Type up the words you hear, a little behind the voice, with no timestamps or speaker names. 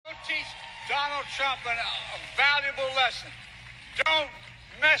Donald Trump a valuable lesson. Don't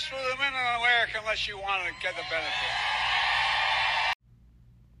mess with the men in America unless you want to get the benefit.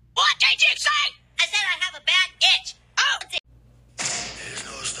 What did you say? I said I have a bad itch. Oh! There's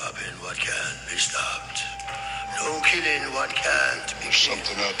no stopping what can't be stopped. No killing what can't be killed.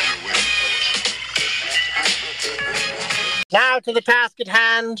 Something out there waiting for us. Now to the task at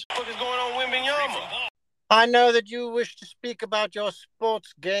hand. What is going on, Wimbenyama? I know that you wish to speak about your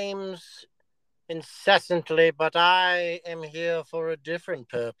sports games incessantly, but I am here for a different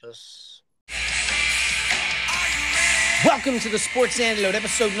purpose. Welcome to the Sports Antidote,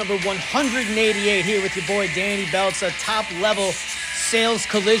 episode number 188, here with your boy Danny Beltz, a top-level sales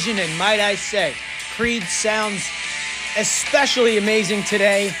collision, and might I say, Creed sounds especially amazing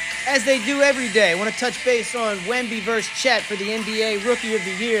today, as they do every day. I want to touch base on Wemby versus Chet for the NBA Rookie of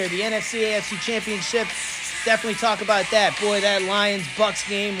the Year, the NFC-AFC Championship. Definitely talk about that. Boy, that Lions-Bucks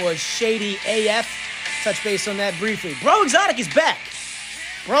game was shady AF. Touch base on that briefly. Bro Exotic is back.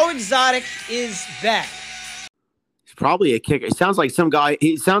 Bro Exotic is back. He's probably a kicker. He sounds like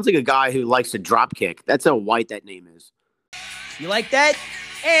a guy who likes to drop kick. That's how white that name is. You like that?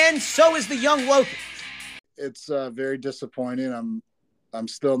 And so is the young Woken. It's very disappointing. I'm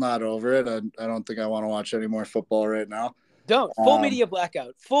still not over it. I don't think I want to watch any more football right now. Don't. Full media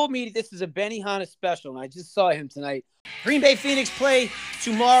blackout. Full media. This is a Benny Hanna special, and I just saw him tonight. Green Bay Phoenix play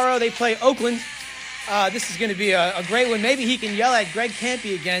tomorrow. They play Oakland. This is going to be a great one. Maybe he can yell at Greg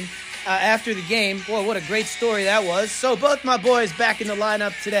Campy again after the game. Boy, what a great story that was. So both my boys back in the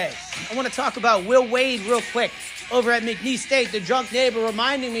lineup today. I want to talk about Will Wade real quick. Over at McNeese State, the drunk neighbor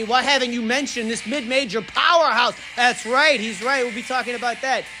reminding me, why haven't you mentioned this mid-major powerhouse? That's right. He's right. We'll be talking about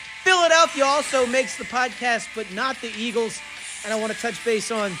that. Philadelphia also makes the podcast, but not the Eagles. And I want to touch base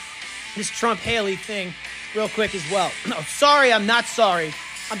on this Trump-Haley thing real quick as well. No, sorry, I'm not sorry.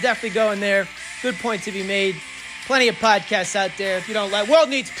 I'm definitely going there. Good point to be made. Plenty of podcasts out there. If you don't like, world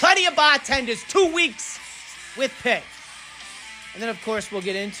needs plenty of bartenders. 2 weeks with pay. And then, of course, we'll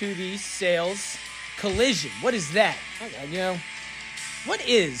get into the sales collision. What is that? Okay, what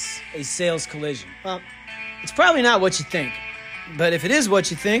is a sales collision? Well, it's probably not what you think. But if it is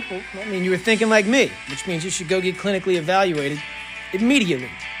what you think, well, I mean, you were thinking like me, which means you should go get clinically evaluated immediately.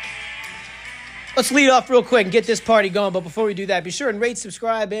 Let's lead off real quick and get this party going. But before we do that, be sure and rate,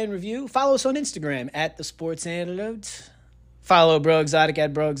 subscribe, and review. Follow us on Instagram at The Sports Antidote. Follow Bro Exotic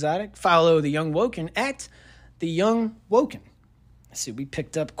at Bro Exotic. Follow The Young Woken at The Young Woken. Let's see, we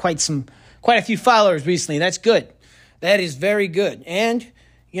picked up quite a few followers recently. That's good. That is very good. And,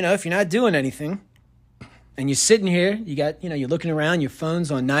 if you're not doing anything and you're sitting here, you're looking around, your phone's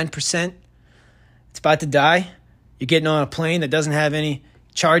on 9%. It's about to die. You're getting on a plane that doesn't have any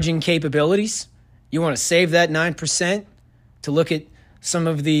charging capabilities. You want to save that 9% to look at some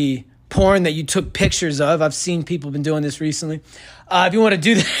of the porn that you took pictures of. I've seen people been doing this recently. If you want to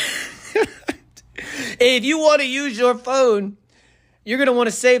do that, if you want to use your phone, you're going to want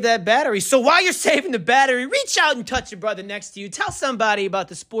to save that battery. So while you're saving the battery, reach out and touch your brother next to you. Tell somebody about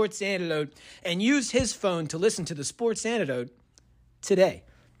the Sports Antidote and use his phone to listen to the Sports Antidote today.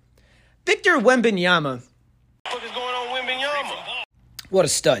 Victor Wembanyama. What is going on, Wimbenyama? What a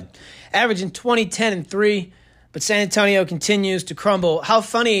stud. Averaging 20, 10, and 3, but San Antonio continues to crumble. How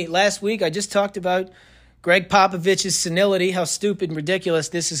funny, last week I just talked about Greg Popovich's senility, how stupid and ridiculous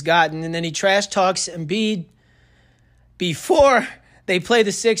this has gotten, and then he trash talks Embiid before they play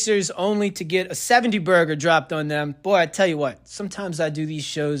the Sixers only to get a 70-burger dropped on them. Boy, I tell you what, sometimes I do these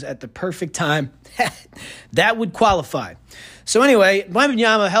shows at the perfect time. That would qualify. So anyway,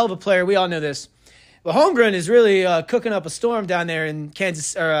 Wembanyama, hell of a player. We all know this. But Holmgren is really cooking up a storm down there in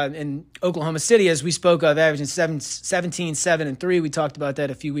in Oklahoma City, as we spoke of, averaging 17, 7, and 3. We talked about that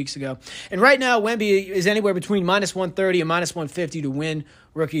a few weeks ago. And right now, Wemby is anywhere between minus 130 and minus 150 to win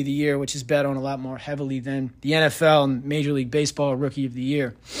Rookie of the Year, which is bet on a lot more heavily than the NFL and Major League Baseball Rookie of the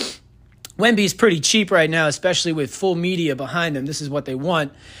Year. Wemby's pretty cheap right now, especially with full media behind him. This is what they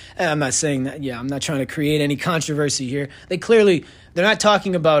want. And I'm not saying that, I'm not trying to create any controversy here. They're not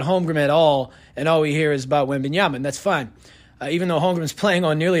talking about Holmgren at all, and all we hear is about Wembanyama, and that's fine. Even though Holmgren's playing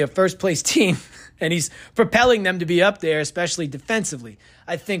on nearly a first-place team, and he's propelling them to be up there, especially defensively.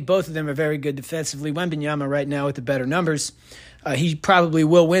 I think both of them are very good defensively. Wembanyama right now with the better numbers. He probably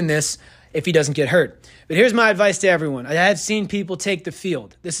will win this if he doesn't get hurt. But here's my advice to everyone. I have seen people take the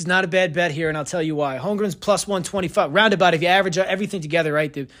field. This is not a bad bet here, and I'll tell you why. Holmgren's plus 125. Roundabout, if you average everything together,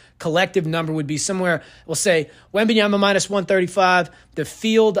 right, the collective number would be somewhere, we'll say, Wembanyama minus 135, the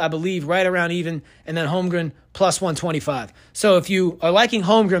field, I believe, right around even, and then Holmgren plus 125. So if you are liking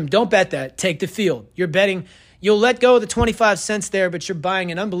Holmgren, don't bet that. Take the field. You're betting You'll let go of the 25 cents there, but you're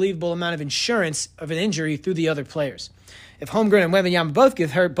buying an unbelievable amount of insurance of an injury through the other players. If Holmgren and Wembanyama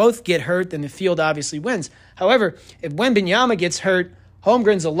both get hurt, then the field obviously wins. However, if Wembanyama gets hurt,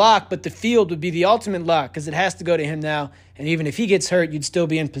 Holmgren's a lock, but the field would be the ultimate lock because it has to go to him now. And even if he gets hurt, you'd still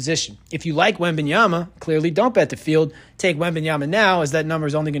be in position. If you like Wembanyama, clearly don't bet the field. Take Wembanyama now, as that number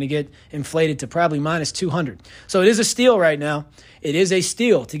is only going to get inflated to probably minus 200. So it is a steal right now. It is a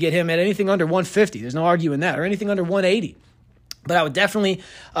steal to get him at anything under 150. There's no arguing that, or anything under 180. But I would definitely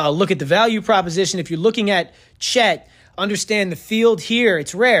look at the value proposition. If you're looking at Chet, understand the field here,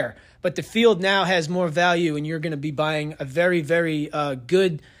 it's rare. But the field now has more value, and you're going to be buying a very, very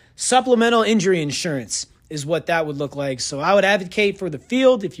good supplemental injury insurance is what that would look like. So I would advocate for the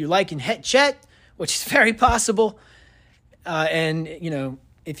field if you're liking Chet, which is very possible. And,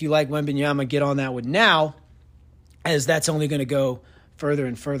 if you like Wembanyama, get on that one now, as that's only going to go further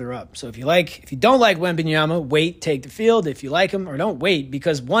and further up. So if you don't like Wembanyama, wait, take the field. If you like him, or don't wait,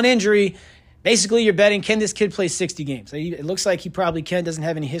 because one injury, basically, you're betting, can this kid play 60 games? It looks like he probably can, doesn't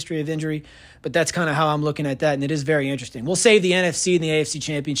have any history of injury, but that's kind of how I'm looking at that, and it is very interesting. We'll save the NFC and the AFC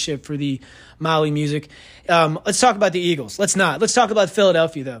Championship for the Molly music. Let's talk about the Eagles. Let's not. Let's talk about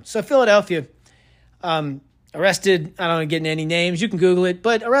Philadelphia, though. So Philadelphia arrested, I don't know, getting any names. You can Google it,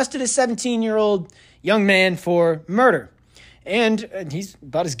 but arrested a 17-year-old young man for murder. And he's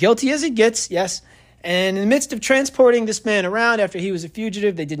about as guilty as it gets, yes. And in the midst of transporting this man around after he was a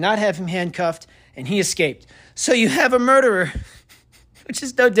fugitive, they did not have him handcuffed, and he escaped. So you have a murderer, which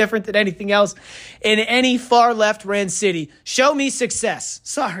is no different than anything else in any far left ran city. Show me success.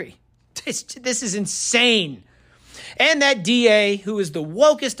 Sorry. This is insane. And that DA, who is the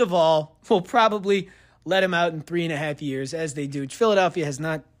wokest of all, will probably let him out in 3.5 years, as they do. Philadelphia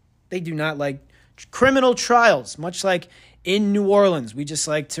they do not like criminal trials, much like in New Orleans. We just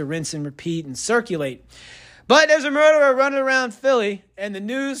like to rinse and repeat and circulate. But there's a murderer running around Philly, and the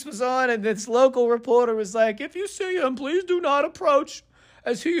news was on, and this local reporter was like, if you see him, please do not approach,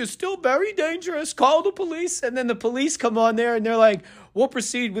 as he is still very dangerous. Call the police. And then the police come on there, and they're like, we'll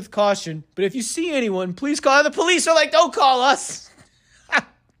proceed with caution. But if you see anyone, please call. The police are like, don't call us.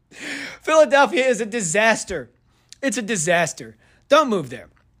 Philadelphia is a disaster. It's a disaster. Don't move there.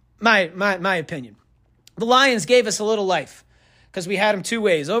 My opinion. The Lions gave us a little life because we had them two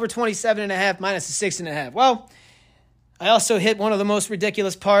ways, over 27.5 minus a 6.5. Well, I also hit one of the most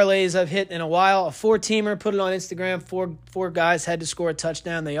ridiculous parlays I've hit in a while, a 4-teamer, put it on Instagram. Four guys had to score a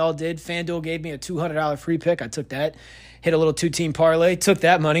touchdown. They all did. FanDuel gave me a $200 free pick. I took that, hit a little 2-team parlay, took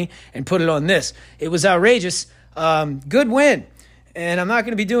that money and put it on this. It was outrageous. Good win. And I'm not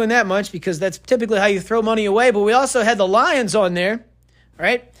going to be doing that much because that's typically how you throw money away. But we also had the Lions on there,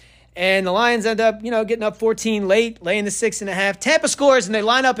 right? And the Lions end up, getting up 14 late, laying the 6.5. Tampa scores, and they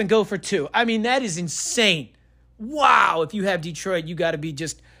line up and go for 2. I mean, that is insane. Wow, if you have Detroit, you got to be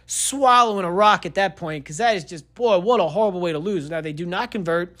just swallowing a rock at that point because that is just, boy, what a horrible way to lose. Now, they do not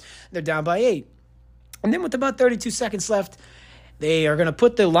convert. They're down by 8. And then with about 32 seconds left, they are going to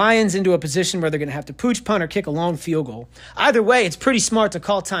put the Lions into a position where they're going to have to pooch, punt, or kick a long field goal. Either way, it's pretty smart to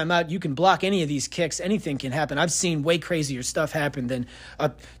call timeout. You can block any of these kicks. Anything can happen. I've seen way crazier stuff happen than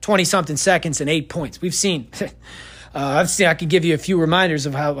 20-something seconds and 8 points. We've seen. I can give you a few reminders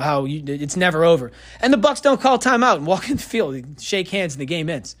of how it's never over. And the Bucs don't call timeout and walk in the field. They shake hands and the game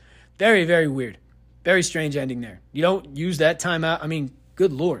ends. Very, very weird. Very strange ending there. You don't use that timeout. I mean,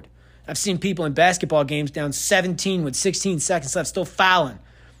 good Lord. I've seen people in basketball games down 17 with 16 seconds left still fouling.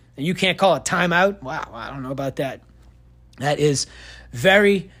 And you can't call a timeout? Wow, I don't know about that. That is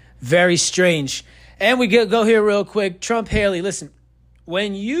very, very strange. And we go here real quick. Trump, Haley, listen,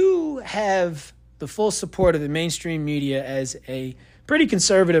 when you have the full support of the mainstream media as a pretty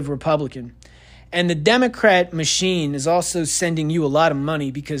conservative Republican, and the Democrat machine is also sending you a lot of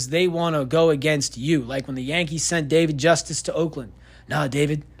money because they want to go against you, like when the Yankees sent David Justice to Oakland. Nah,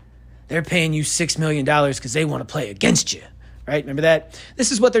 David, they're paying you $6 million because they want to play against you, right? Remember that?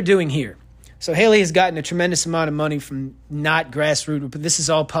 This is what they're doing here. So Haley has gotten a tremendous amount of money from not grassroots, but this is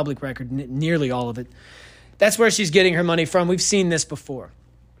all public record, nearly all of it. That's where she's getting her money from. We've seen this before.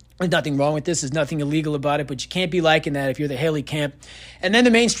 There's nothing wrong with this. There's nothing illegal about it, but you can't be liking that if you're the Haley camp. And then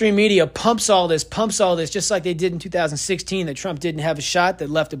the mainstream media pumps all this, just like they did in 2016, that Trump didn't have a shot, that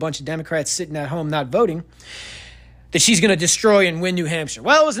left a bunch of Democrats sitting at home not voting, that she's going to destroy and win New Hampshire.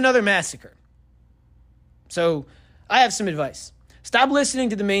 Well, it was another massacre. So I have some advice. Stop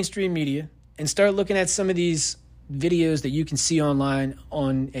listening to the mainstream media and start looking at some of these videos that you can see online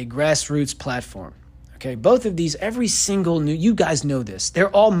on a grassroots platform. Okay, both of these, every single you guys know this. They're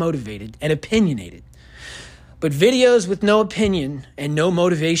all motivated and opinionated. But videos with no opinion and no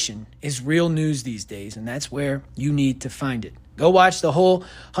motivation is real news these days, and that's where you need to find it. Go watch the whole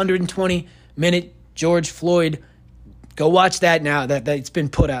 120-minute George Floyd. Go watch that now that it's been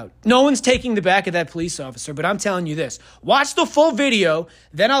put out. No one's taking the back of that police officer, but I'm telling you this. Watch the full video,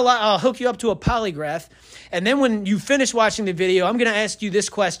 then I'll hook you up to a polygraph, and then when you finish watching the video, I'm going to ask you this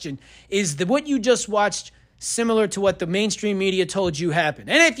question. Is what you just watched similar to what the mainstream media told you happened?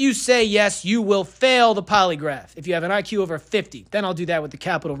 And if you say yes, you will fail the polygraph. If you have an IQ over 50, then I'll do that with the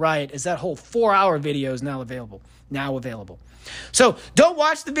Capitol riot, as that whole 4-hour video is now available. So don't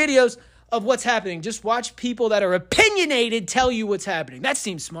watch the videos of what's happening. Just watch people that are opinionated tell you what's happening. That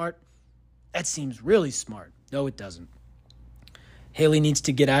seems smart. That seems really smart. No, it doesn't. Haley needs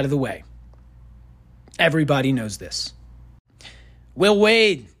to get out of the way. Everybody knows this. Will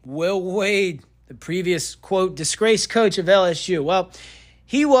Wade, the previous, quote, disgraced coach of LSU. Well,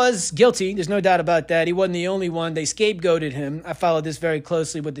 he was guilty. There's no doubt about that. He wasn't the only one. They scapegoated him. I followed this very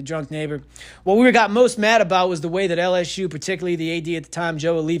closely with the drunk neighbor. What we got most mad about was the way that LSU, particularly the AD at the time,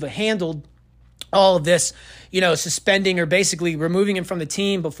 Joe Oliva, handled all of this, suspending or basically removing him from the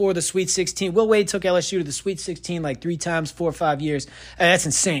team before the Sweet 16. Will Wade took LSU to the Sweet 16 like 3 times, 4 or 5 years. And that's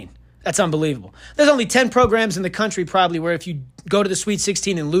insane. That's unbelievable. There's only 10 programs in the country probably where if you go to the Sweet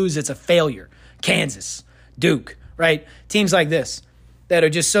 16 and lose, it's a failure. Kansas, Duke, right? Teams like this that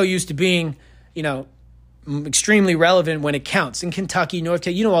are just so used to being, extremely relevant when it counts. In Kentucky, North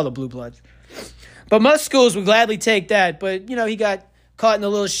Carolina, all the blue bloods. But most schools would gladly take that. But, he got caught in the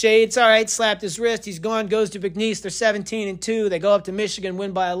little shade. It's all right, slapped his wrist. He's gone, goes to McNeese. They're 17-2. They go up to Michigan,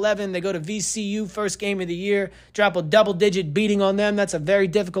 win by 11. They go to VCU, first game of the year, drop a double-digit beating on them. That's a very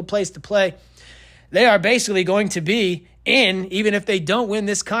difficult place to play. They are basically going to be in, even if they don't win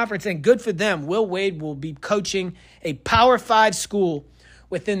this conference, and good for them. Will Wade will be coaching a Power 5 school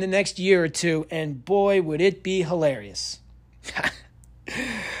within the next year or two, and boy, would it be hilarious.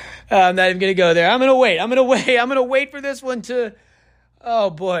 I'm not even going to go there. I'm going to wait for this one to, oh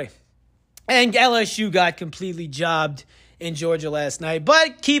boy. And LSU got completely jobbed in Georgia last night.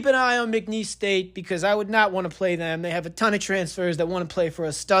 But keep an eye on McNeese State, because I would not want to play them. They have a ton of transfers that want to play for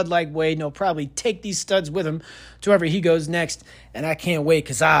a stud like Wade, and they'll probably take these studs with him to wherever he goes next. And I can't wait,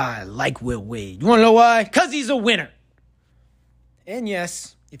 because I like Will Wade. You want to know why? Because he's a winner. And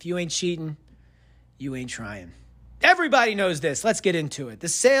yes, if you ain't cheating, you ain't trying. Everybody knows this. Let's get into it. The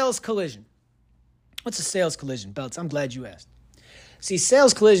sales collision. What's a sales collision, Beltz? I'm glad you asked. See,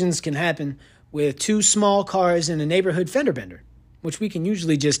 sales collisions can happen with 2 small cars in a neighborhood fender bender, which we can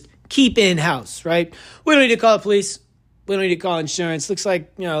usually just keep in-house, right? We don't need to call the police. We don't need to call insurance. Looks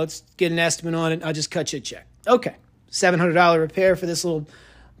like, let's get an estimate on it. I'll just cut you a check. Okay, $700 repair for this little,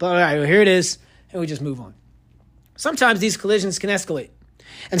 but all right, well, here it is, and we just move on. Sometimes these collisions can escalate.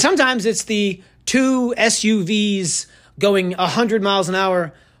 And sometimes it's the 2 SUVs going 100 miles an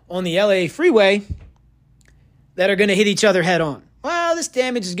hour on the LA freeway that are going to hit each other head on. Well, this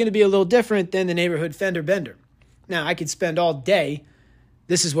damage is going to be a little different than the neighborhood fender bender. Now, I could spend all day.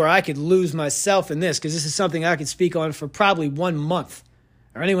 This is where I could lose myself in this, because this is something I could speak on for probably 1 month.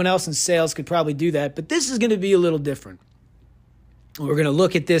 Or anyone else in sales could probably do that. But this is going to be a little different. We're going to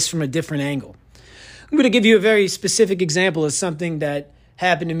look at this from a different angle. I'm going to give you a very specific example of something that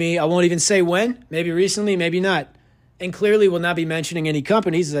happened to me. I won't even say when. Maybe recently, maybe not. And clearly will not be mentioning any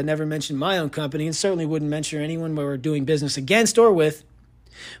companies, as I never mentioned my own company, and certainly wouldn't mention anyone we're doing business against or with.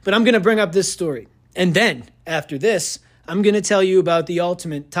 But I'm going to bring up this story. And then, after this, I'm going to tell you about the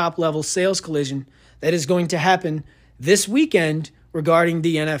ultimate top-level sales collision that is going to happen this weekend regarding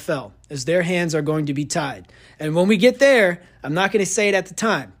the NFL, as their hands are going to be tied. And when we get there, I'm not going to say it at the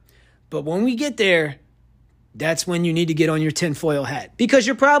time, but when we get there, that's when you need to get on your tinfoil hat, because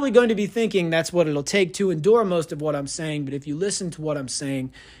you're probably going to be thinking that's what it'll take to endure most of what I'm saying. But if you listen to what I'm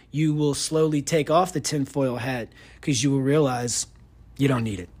saying, you will slowly take off the tinfoil hat, because you will realize you don't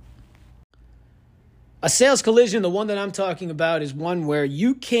need it. A sales collision, the one that I'm talking about, is one where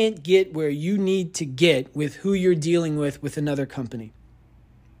you can't get where you need to get with who you're dealing with another company.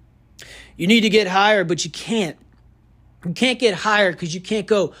 You need to get higher, but you can't. You can't get higher because you can't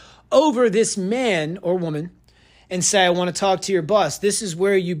go over this man or woman and say, I want to talk to your boss. This is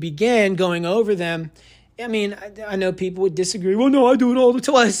where you began going over them. I mean, I know people would disagree. Well, no, I do it all the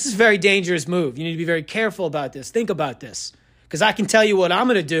time. Well, this is a very dangerous move. You need to be very careful about this. Think about this, because I can tell you what I'm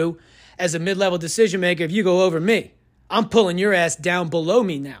going to do as a mid-level decision maker if you go over me. I'm pulling your ass down below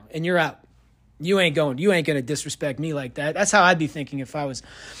me now, and you're out. You ain't going to disrespect me like that. That's how I'd be thinking if I was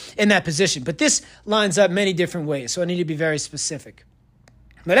in that position. But this lines up many different ways, so I need to be very specific.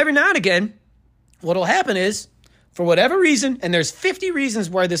 But every now and again, what will happen is for whatever reason, and there's 50 reasons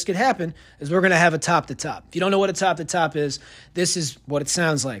why this could happen, is we're going to have a top-to-top. If you don't know what a top-to-top is, this is what it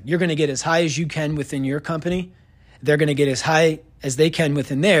sounds like. You're going to get as high as you can within your company. They're going to get as high as they can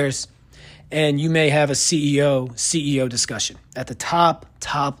within theirs, and you may have a CEO discussion at the top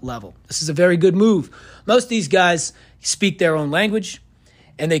level. This is a very good move. Most of these guys speak their own language,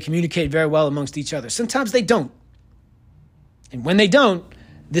 and they communicate very well amongst each other. Sometimes they don't. And when they don't,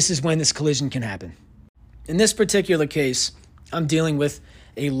 this is when this collision can happen. In this particular case, I'm dealing with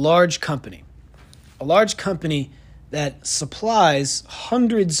a large company that supplies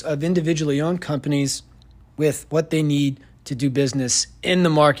hundreds of individually owned companies with what they need to do business in the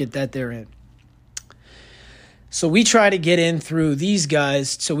market that they're in. So we try to get in through these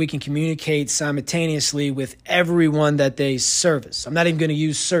guys so we can communicate simultaneously with everyone that they service. I'm not even going to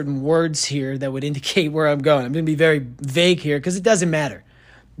use certain words here that would indicate where I'm going. I'm going to be very vague here because it doesn't matter.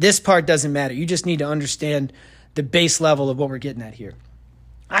 This part doesn't matter. You just need to understand the base level of what we're getting at here.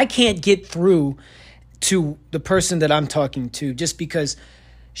 I can't get through to the person that I'm talking to just because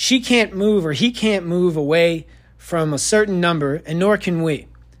she can't move or he can't move away from a certain number, and nor can we.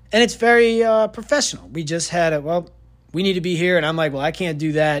 And it's very professional. We just had we need to be here. And I'm like, well, I can't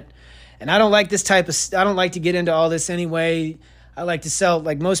do that. And I don't like this I don't like to get into all this anyway. I like to sell,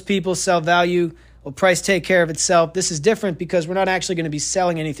 like most people sell value. Will price take care of itself? This is different because we're not actually going to be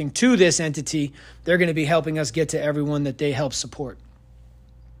selling anything to this entity. They're going to be helping us get to everyone that they help support.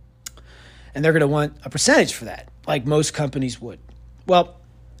 And they're going to want a percentage for that, like most companies would. Well,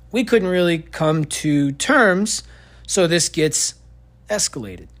 we couldn't really come to terms, so this gets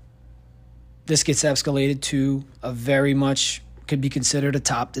escalated. This gets escalated to a very much could be considered a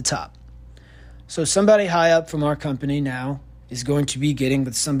top-to-top. So somebody high up from our company now is going to be getting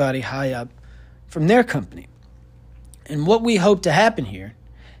with somebody high up from their company. And what we hope to happen here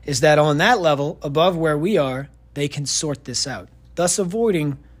is that on that level, above where we are, they can sort this out, thus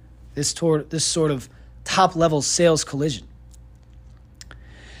avoiding this sort of top-level sales collision.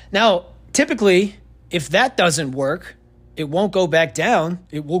 Now, typically, if that doesn't work, it won't go back down,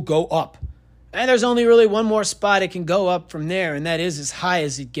 it will go up. And there's only really one more spot it can go up from there, and that is as high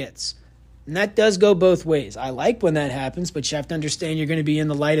as it gets. And that does go both ways. I like when that happens, but you have to understand you're going to be in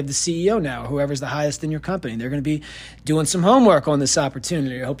the light of the CEO now, whoever's the highest in your company. They're going to be doing some homework on this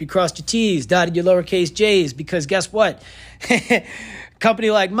opportunity. I hope you crossed your T's, dotted your lowercase J's, because guess what?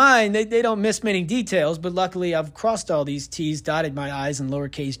 Company like mine, they don't miss many details, but luckily I've crossed all these T's, dotted my I's and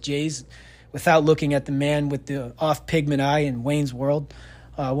lowercase J's without looking at the man with the off-pigment eye in Wayne's World,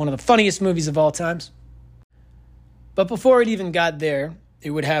 one of the funniest movies of all times. But before it even got there, it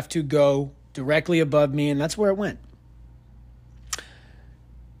would have to go directly above me, and that's where it went.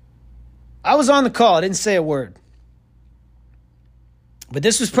 I was on the call. I didn't say a word. But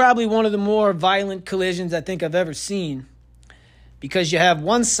this was probably one of the more violent collisions I think I've ever seen, because you have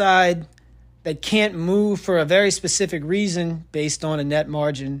one side that can't move for a very specific reason based on a net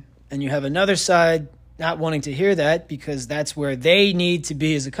margin, and you have another side not wanting to hear that because that's where they need to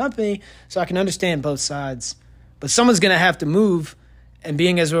be as a company. So I can understand both sides. But someone's going to have to move. And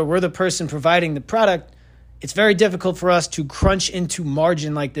being as we're the person providing the product, it's very difficult for us to crunch into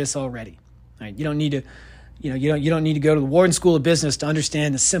margin like this already. Right? You don't need to, you don't need to go to the Wharton School of Business to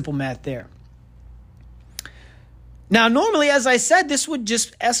understand the simple math there. Now, normally, as I said, this would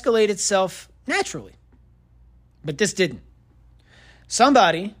just escalate itself naturally, but this didn't.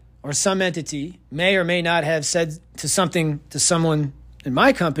 Somebody or some entity may or may not have said to someone in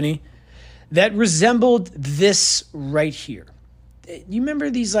my company that resembled this right here. You remember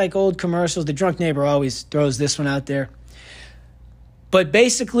these like old commercials? The drunk neighbor always throws this one out there. But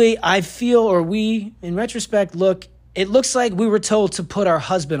basically, I feel, or we, in retrospect, it looks like we were told to put our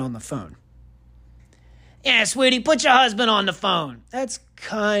husband on the phone. Yeah, sweetie, put your husband on the phone. That's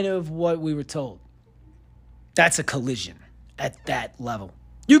kind of what we were told. That's a collision at that level.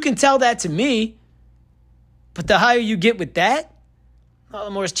 You can tell that to me, but the higher you get with that, all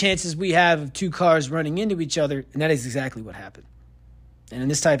the more chances we have of two cars running into each other, and that is exactly what happened. And in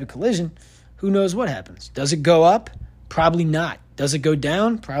this type of collision, who knows what happens? Does it go up? Probably not. Does it go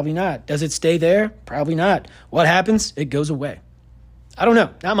down? Probably not. Does it stay there? Probably not. What happens? It goes away. I don't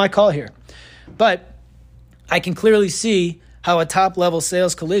know. Not my call here. But I can clearly see how a top-level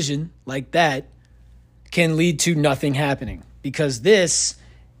sales collision like that can lead to nothing happening, because there's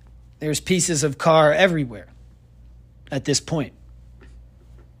pieces of car everywhere at this point.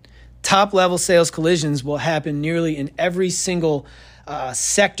 Top-level sales collisions will happen nearly in every single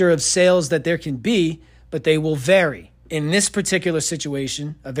sector of sales that there can be, but they will vary. In this particular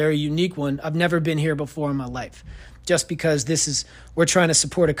situation, a very unique one, I've never been here before in my life. just because we're trying to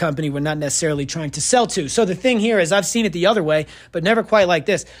support a company we're not necessarily trying to sell to. So the thing here is I've seen it the other way, but never quite like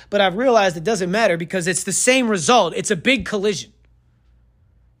this. But I've realized it doesn't matter because it's the same result. It's a big collision.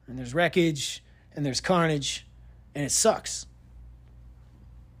 And there's wreckage, and there's carnage, and it sucks.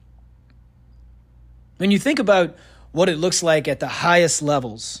 When you think about what it looks like at the highest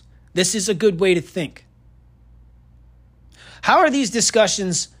levels, this is a good way to think. How are these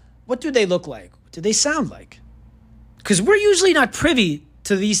discussions, what do they look like? What do they sound like? Because we're usually not privy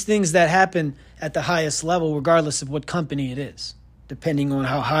to these things that happen at the highest level, regardless of what company it is, depending on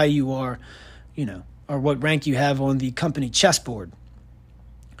how high you are, or what rank you have on the company chessboard.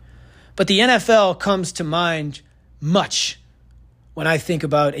 But the NFL comes to mind much when I think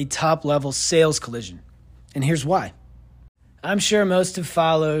about a top-level sales collision. And here's why. I'm sure most have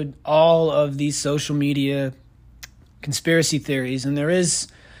followed all of these social media conspiracy theories, and there is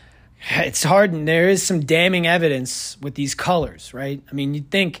some damning evidence with these colors, right? I mean,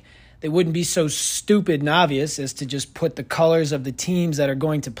 you'd think they wouldn't be so stupid and obvious as to just put the colors of the teams that are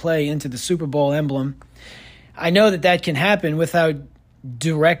going to play into the Super Bowl emblem. I know that can happen without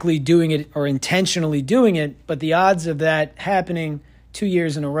directly doing it or intentionally doing it, but the odds of that happening 2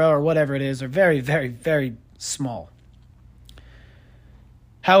 years in a row or whatever it is are very, very, very small.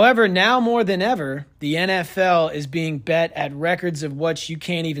 However, now more than ever, the NFL is being bet at records of what you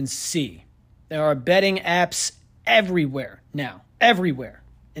can't even see. There are betting apps everywhere now, everywhere.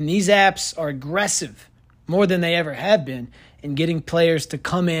 And these apps are aggressive, more than they ever have been, in getting players to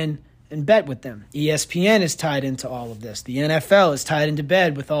come in and bet with them. ESPN is tied into all of this. The NFL is tied into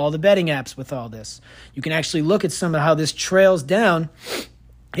bed with all the betting apps with all this. You can actually look at some of how this trails down.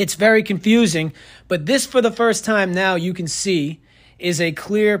 It's very confusing, but this, for the first time now, you can see is a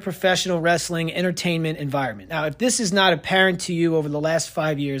clear professional wrestling entertainment environment. Now, if this is not apparent to you over the last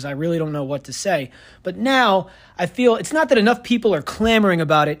 5 years, I really don't know what to say. But now I feel it's not that enough people are clamoring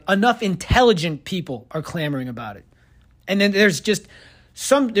about it. Enough intelligent people are clamoring about it. And then there's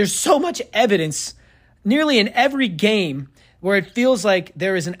so much evidence nearly in every game where it feels like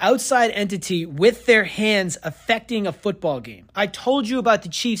there is an outside entity with their hands affecting a football game. I told you about the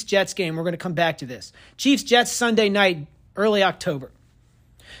Chiefs-Jets game. We're going to come back to this. Chiefs-Jets Sunday night, early October.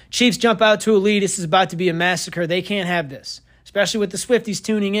 Chiefs jump out to a lead. This is about to be a massacre. They can't have this, especially with the Swifties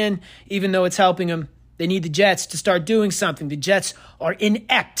tuning in, even though it's helping them. They need the Jets to start doing something. The Jets are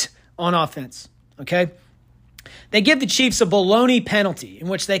inept on offense, okay? They give the Chiefs a baloney penalty in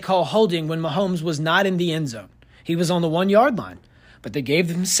which they call holding when Mahomes was not in the end zone. He was on the 1 yard line, but they gave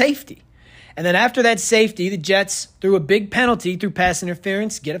them safety. And then after that safety, the Jets, through a big penalty, through pass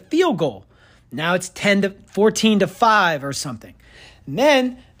interference, get a field goal. Now it's 14-5 or something. And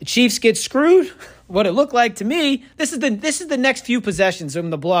then the Chiefs get screwed. What it looked like to me, this is the next few possessions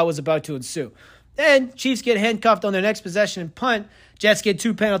when the blowout was about to ensue. Then Chiefs get handcuffed on their next possession and punt. Jets get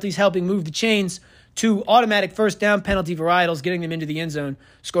 2 penalties helping move the chains. 2 automatic first down penalty varietals, getting them into the end zone,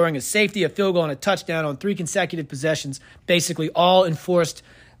 scoring a safety, a field goal, and a touchdown on 3 consecutive possessions, basically all enforced,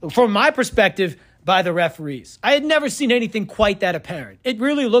 from my perspective, by the referees. I had never seen anything quite that apparent. It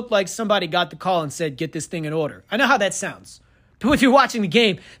really looked like somebody got the call and said, get this thing in order. I know how that sounds. But if you're watching the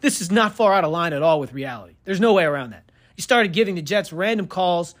game, this is not far out of line at all with reality. There's no way around that. You started giving the Jets random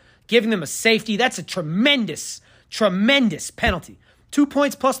calls, giving them a safety. That's a tremendous, tremendous penalty. 2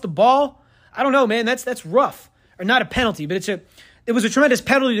 points plus the ball. I don't know, man. That's rough. Or not a penalty, but it was a tremendous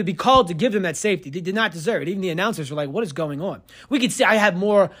penalty to be called to give them that safety. They did not deserve it. Even the announcers were like, what is going on? We could see I have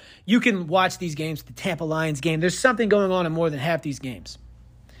more. You can watch these games, the Tampa Lions game. There's something going on in more than half these games.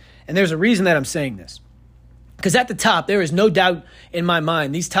 And there's a reason that I'm saying this. Because at the top, there is no doubt in my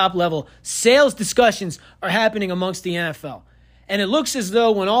mind, these top-level sales discussions are happening amongst the NFL. And it looks as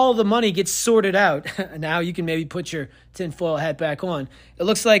though when all the money gets sorted out, now you can maybe put your tinfoil hat back on, it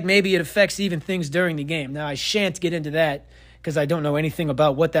looks like maybe it affects even things during the game. Now, I shan't get into that because I don't know anything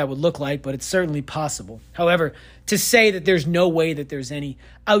about what that would look like, but it's certainly possible. However, to say that there's no way that there's any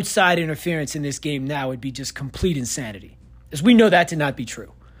outside interference in this game now would be just complete insanity, as we know that to not be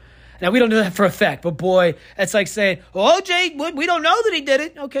true. Now, we don't know that for a fact, but boy, that's like saying, oh, OJ, we don't know that he did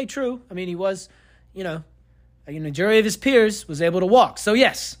it. Okay, true. I mean, he was, a jury of his peers was able to walk. So,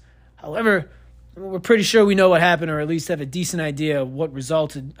 yes. However, we're pretty sure we know what happened, or at least have a decent idea of what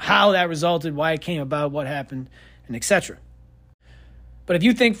resulted, how that resulted, why it came about, what happened, and etc. But if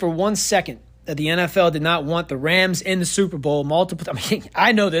you think for 1 second that the NFL did not want the Rams in the Super Bowl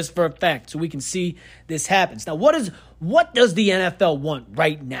I know this for a fact, so we can see this happens. Now, what does the NFL want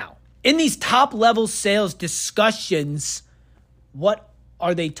right now? In these top-level sales discussions, what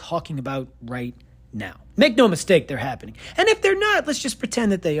are they talking about right now. Make no mistake, they're happening. And if they're not, let's just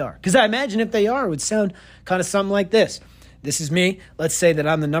pretend that they are. Because I imagine if they are, it would sound kind of something like this. This is me. Let's say that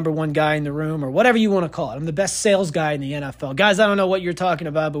I'm the number one guy in the room or whatever you want to call it. I'm the best sales guy in the NFL. Guys, I don't know what you're talking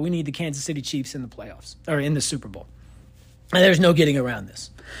about, but we need the Kansas City Chiefs in the playoffs or in the Super Bowl. And there's no getting around this.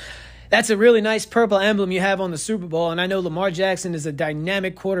 That's a really nice purple emblem you have on the Super Bowl. And I know Lamar Jackson is a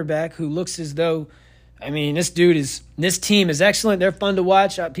dynamic quarterback who looks as though, this team is excellent. They're fun to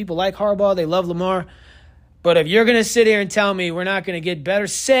watch. People like Harbaugh. They love Lamar. But if you're going to sit here and tell me we're not going to get better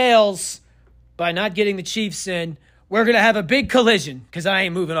sales by not getting the Chiefs in, we're going to have a big collision because I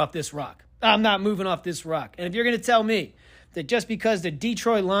ain't moving off this rock. I'm not moving off this rock. And if you're going to tell me that just because the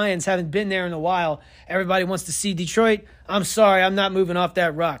Detroit Lions haven't been there in a while, everybody wants to see Detroit, I'm sorry, I'm not moving off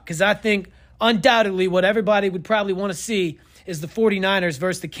that rock. Because I think undoubtedly what everybody would probably want to see is the 49ers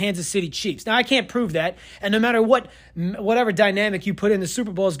versus the Kansas City Chiefs. Now, I can't prove that. And no matter whatever dynamic you put in, the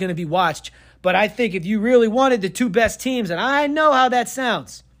Super Bowl is going to be watched. But I think if you really wanted the two best teams, and I know how that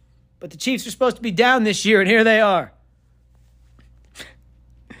sounds, but the Chiefs are supposed to be down this year, and here they are.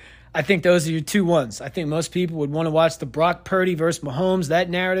 I think those are your two ones. I think most people would want to watch the Brock Purdy versus Mahomes, that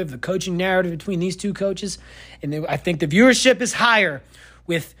narrative, the coaching narrative between these two coaches. And I think the viewership is higher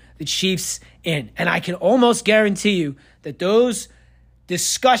with the Chiefs in. And I can almost guarantee you that those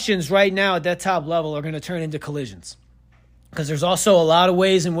discussions right now at that top level are going to turn into collisions. Because there's also a lot of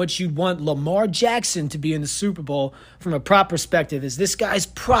ways in which you'd want Lamar Jackson to be in the Super Bowl from a prop perspective. Is this guy's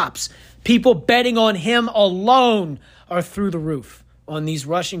props, people betting on him alone are through the roof. On these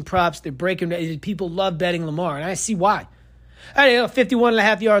rushing props, they're breaking. People love betting Lamar, and I see why.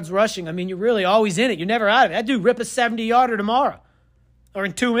 51.5 yards rushing. You're really always in it. You're never out of it. That dude rip a 70-yarder tomorrow or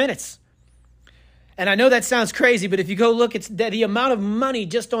in 2 minutes. And I know that sounds crazy, but if you go look, it's the amount of money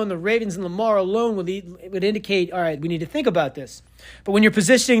just on the Ravens and Lamar alone would indicate, all right, we need to think about this. But when you're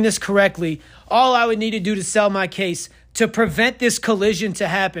positioning this correctly, all I would need to do to sell my case to prevent this collision to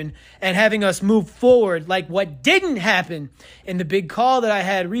happen and having us move forward like what didn't happen in the big call that I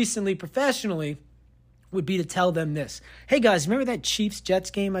had recently professionally would be to tell them this. Hey, guys, remember that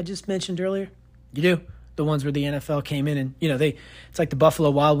Chiefs-Jets game I just mentioned earlier? You do? The ones where the NFL came in and, it's like the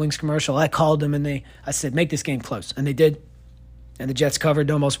Buffalo Wild Wings commercial. I called them and I said, make this game close. And they did. And the Jets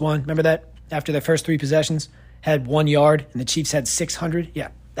covered, almost won. Remember that? After their first 3 possessions, had 1 yard and the Chiefs had 600. Yeah,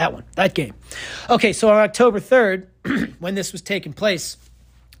 that one, that game. Okay, so on October 3rd, when this was taking place,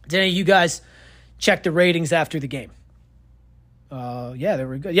 did any of you guys check the ratings after the game? Yeah, they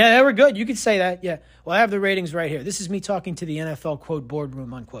were good. Yeah, they were good. You could say that. Yeah. Well, I have the ratings right here. This is me talking to the NFL, quote,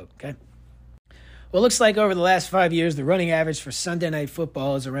 boardroom, unquote. Okay. Well, it looks like over the last 5 years, the running average for Sunday Night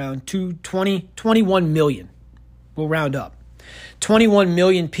Football is around 21 million. We'll round up. 21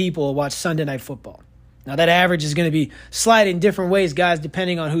 million people watch Sunday Night Football. Now, that average is going to be slight in different ways, guys,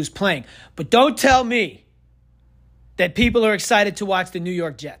 depending on who's playing. But don't tell me that people are excited to watch the New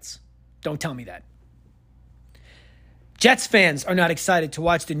York Jets. Don't tell me that. Jets fans are not excited to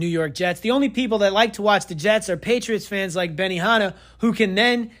watch the New York Jets. The only people that like to watch the Jets are Patriots fans like Benihana, who can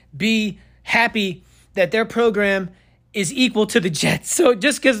then be happy that their program is equal to the Jets. So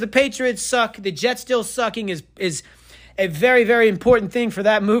just because the Patriots suck, the Jets still sucking is a very, very important thing for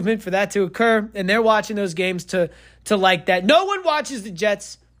that movement, for that to occur. And they're watching those games to like that. No one watches the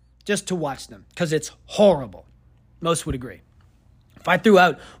Jets just to watch them because it's horrible. Most would agree. If I threw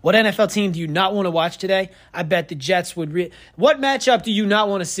out what NFL team do you not want to watch today, I bet the Jets would. What matchup do you not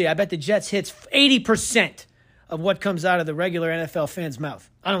want to see? I bet the Jets hits 80% of what comes out of the regular NFL fan's mouth.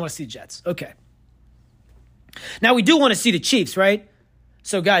 I don't want to see the Jets. Okay. Now, we do want to see the Chiefs, right?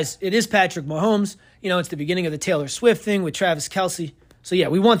 So, guys, it is Patrick Mahomes. It's the beginning of the Taylor Swift thing with Travis Kelce. So, yeah,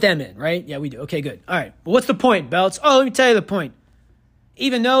 we want them in, right? Yeah, we do. Okay, good. All right. Well, what's the point, Beltz? Oh, let me tell you the point.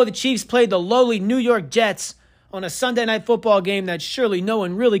 Even though the Chiefs played the lowly New York Jets on a Sunday Night Football game that surely no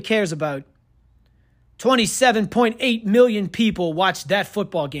one really cares about, 27.8 million people watched that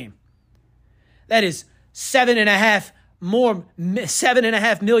football game. That is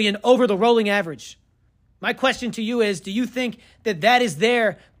 7.5 million over the rolling average. My question to you is, do you think that is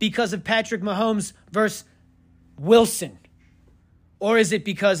there because of Patrick Mahomes versus Wilson? Or is it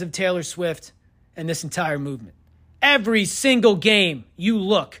because of Taylor Swift and this entire movement? Every single game you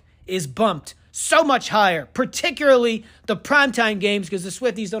look is bumped so much higher, particularly the primetime games, because the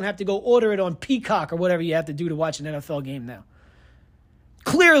Swifties don't have to go order it on Peacock or whatever you have to do to watch an NFL game now.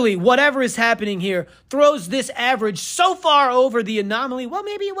 Clearly, whatever is happening here throws this average so far over the anomaly. Well,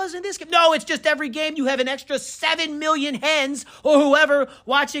 maybe it wasn't this game. No, it's just every game you have an extra 7 million hens or whoever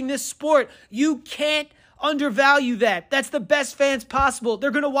watching this sport. You can't undervalue that. That's the best fans possible.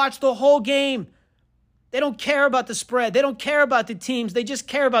 They're going to watch the whole game. They don't care about the spread. They don't care about the teams. They just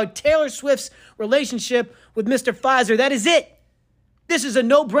care about Taylor Swift's relationship with Mr. Pfizer. That is it. This is a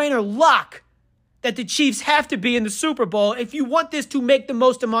no-brainer lock that the Chiefs have to be in the Super Bowl if you want this to make the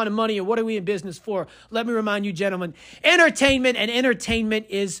most amount of money. And what are we in business for? Let me remind you, gentlemen, entertainment, and entertainment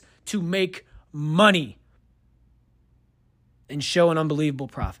is to make money and show an unbelievable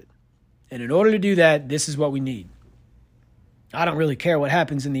profit. And in order to do that, this is what we need. I don't really care what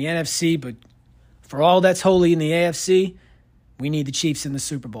happens in the NFC, but for all that's holy in the AFC, we need the Chiefs in the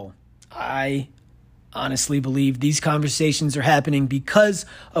Super Bowl. I honestly believe these conversations are happening because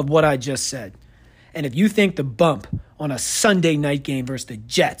of what I just said. And if you think the bump on a Sunday night game versus the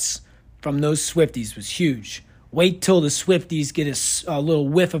Jets from those Swifties was huge, wait till the Swifties get a little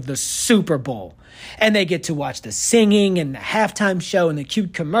whiff of the Super Bowl. And they get to watch the singing and the halftime show and the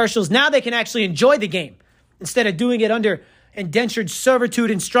cute commercials. Now they can actually enjoy the game instead of doing it under indentured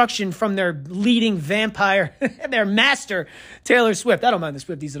servitude instruction from their leading vampire, their master, Taylor Swift. I don't mind the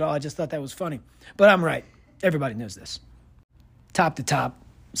Swifties at all. I just thought that was funny. But I'm right. Everybody knows this. Top to top,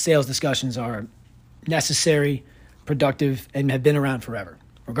 sales discussions are necessary, productive, and have been around forever,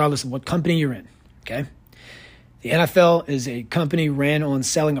 regardless of what company you're in, okay? The NFL is a company ran on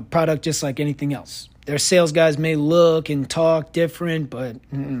selling a product just like anything else. Their sales guys may look and talk different, but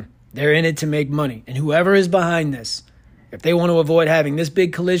they're in it to make money. And whoever is behind this, if they want to avoid having this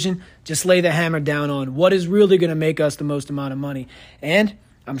big collision, just lay the hammer down on what is really going to make us the most amount of money. And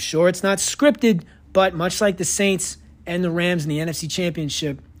I'm sure it's not scripted, but much like the Saints and the Rams in the NFC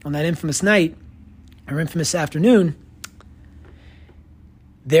Championship on that infamous night, or infamous afternoon,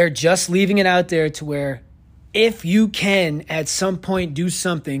 they're just leaving it out there to where if you can at some point do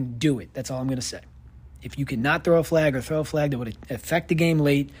something, do it. That's all I'm going to say. If you cannot throw a flag or throw a flag that would affect the game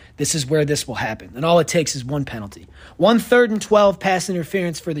late, this is where this will happen. And all it takes is one penalty. 1 3rd and 12 pass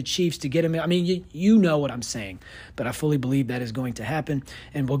interference for the Chiefs to get him. I mean, you know what I'm saying. But I fully believe that is going to happen.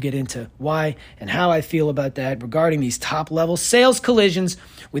 And we'll get into why and how I feel about that regarding these top-level sales collisions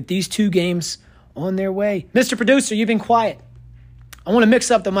with these two games on their way. Mr. Producer, you've been quiet. I want to mix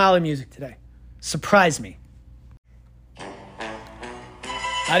up the Molly music today. Surprise me.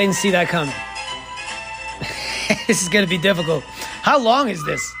 I didn't see that coming. This is going to be difficult. How long is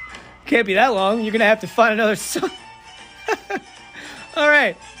this? Can't be that long. You're going to have to find another song. All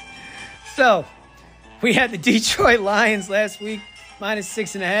right. So, we had the Detroit Lions last week,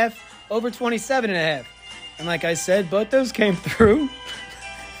 -6.5, over 27.5. And like I said, both those came through.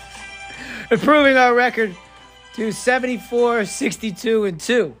 Improving our record to 74, 62, and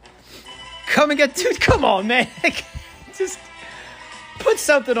 2. Come on, man. Just put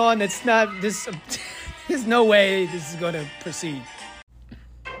something on that's not this. There's no way this is going to proceed.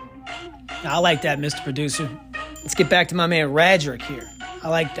 I like that, Mr. Producer. Let's get back to my man Radrick here. I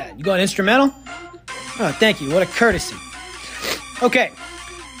like that. You going instrumental? Oh, thank you. What a courtesy. Okay.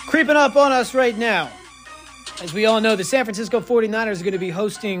 Creeping up on us right now. As we all know, the San Francisco 49ers are going to be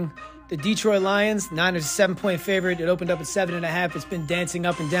hosting the Detroit Lions. Niners a 7-point favorite. It opened up at 7.5. It's been dancing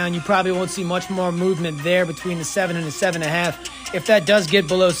up and down. You probably won't see much more movement there between the 7 and the 7.5. If that does get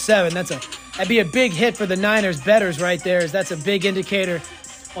below 7, that'd be a big hit for the Niners bettors right there, as that's a big indicator.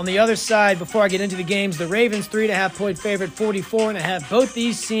 On the other side, before I get into the games, the Ravens 3.5-point favorite, 44.5. Both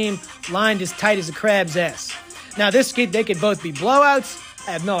these seem lined as tight as a crab's ass. Now, they could both be blowouts.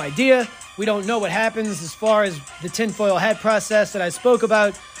 I have no idea. We don't know what happens as far as the tinfoil hat process that I spoke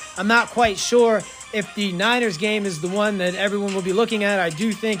about. I'm not quite sure if the Niners game is the one that everyone will be looking at. I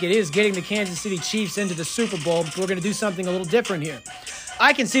do think it is getting the Kansas City Chiefs into the Super Bowl, but we're going to do something a little different here.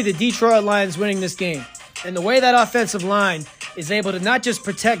 I can see the Detroit Lions winning this game. And the way that offensive line is able to not just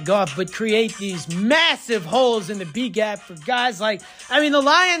protect Goff, but create these massive holes in the B-gap for guys like, the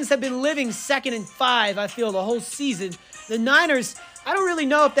Lions have been living 2nd and 5, I feel, the whole season. The Niners, I don't really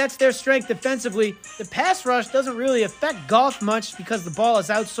know if that's their strength defensively. The pass rush doesn't really affect Goff much because the ball is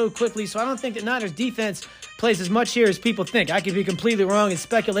out so quickly, so I don't think the Niners defense plays as much here as people think. I could be completely wrong. It's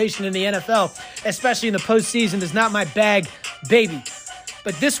speculation in the NFL, especially in the postseason. It's not my bag, baby.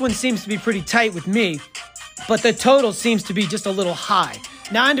 But this one seems to be pretty tight with me. But the total seems to be just a little high.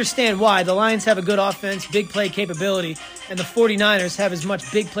 Now, I understand why. The Lions have a good offense, big play capability, and the 49ers have as much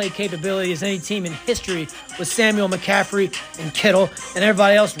big play capability as any team in history with Samuel McCaffrey and Kittle and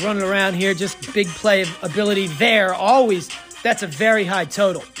everybody else running around here, just big play ability there. Always, that's a very high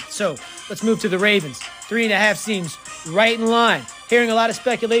total. So let's move to the Ravens. 3.5 seems right in line. Hearing a lot of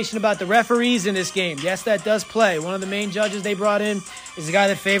speculation about the referees in this game. Yes, that does play. One of the main judges they brought in is the guy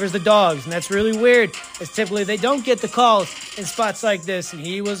that favors the dogs, and that's really weird, as typically they don't get the calls in spots like this, and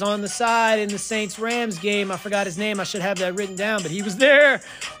he was on the side in the Saints-Rams game. I forgot his name. I should have that written down, but he was there.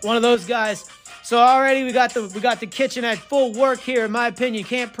 One of those guys. So already we got the kitchen at full work here, in my opinion.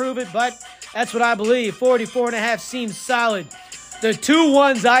 Can't prove it, but that's what I believe. 44.5 seems solid. The two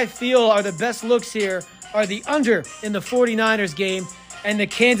ones I feel are the best looks here are the under in the 49ers game and the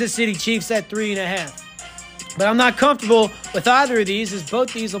Kansas City Chiefs at 3.5. But I'm not comfortable with either of these, as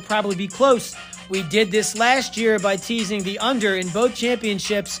both these will probably be close. We did this last year by teasing the under in both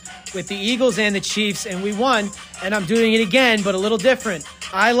championships with the Eagles and the Chiefs, and we won, and I'm doing it again, but a little different.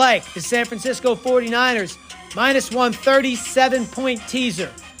 I like the San Francisco 49ers, -1 37-point teaser.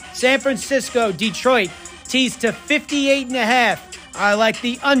 San Francisco, Detroit, teased to 58.5. I like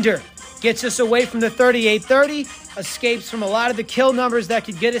the under. Gets us away from the 38-30, escapes from a lot of the kill numbers that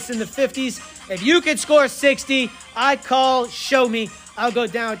could get us in the 50s. If you could score 60, I call, show me. I'll go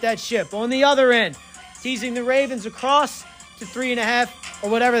down with that ship. On the other end, teasing the Ravens across to 3.5 or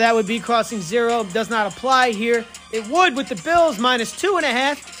whatever that would be, crossing 0 does not apply here. It would with the Bills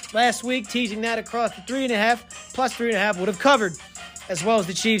 -2.5 last week, teasing that across to 3.5 plus 3.5 would have covered, as well as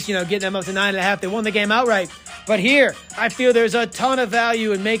the Chiefs, getting them up to 9.5. They won the game outright. But here, I feel there's a ton of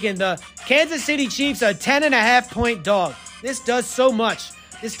value in making the Kansas City Chiefs a 10.5-point dog. This does so much.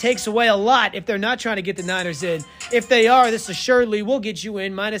 This takes away a lot if they're not trying to get the Niners in. If they are, this assuredly will get you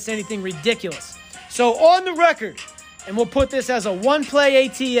in, minus anything ridiculous. So on the record, and we'll put this as a one-play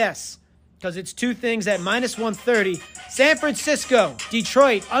ATS, because it's two things at -130, San Francisco,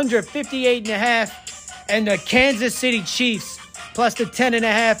 Detroit, under 58.5, and the Kansas City Chiefs, plus the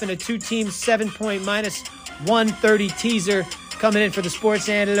 10.5 and a two-team 7-point -130 teaser coming in for the Sports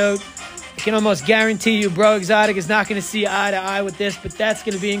Antidote. I can almost guarantee you Bro Exotic is not going to see eye to eye with this, but that's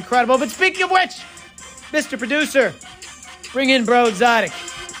going to be incredible. But speaking of which, Mr. Producer, bring in Bro Exotic.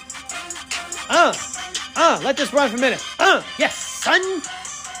 Let this run for a minute. Yes, son.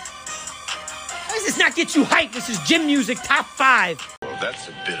 How does this not get you hyped? This is gym music top 5. Well, that's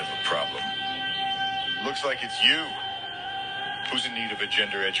a bit of a problem. Looks like it's you who's in need of a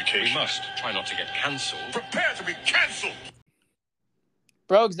gender education. We must try not to get cancelled. Prepare to be cancelled!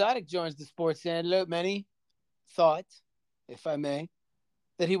 Bro Exotic joins the Sports Antidote. Many thought, if I may,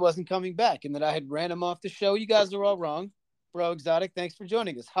 that he wasn't coming back and that I had ran him off the show. You guys are all wrong. Bro Exotic, thanks for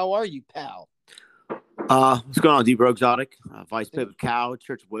joining us. How are you, pal? What's going on, D Bro Exotic? Vice President of Cal,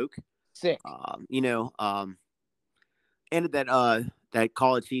 Church of Woke. Sick. Ended that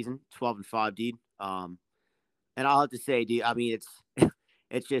college season, 12-5, dude. And I'll have to say, dude, I mean,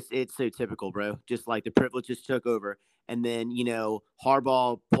 it's so typical, bro. Just like the privileges took over. And then,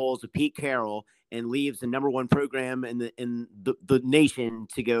 Harbaugh pulls a Pete Carroll and leaves the #1 program in the nation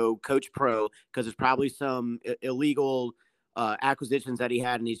to go coach pro because there's probably some illegal acquisitions that he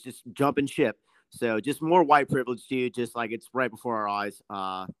had, and he's just jumping ship. So just more white privilege, dude. Just like it's right before our eyes.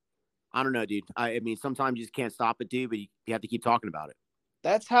 I don't know, dude. I mean, sometimes you just can't stop it, dude, but you have to keep talking about it.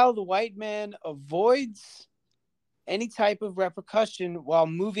 That's how the white man avoids any type of repercussion while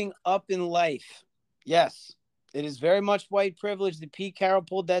moving up in life. Yes. It is very much white privilege that Pete Carroll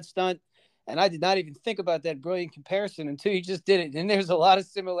pulled that stunt, and I did not even think about that brilliant comparison until he just did it. And there's a lot of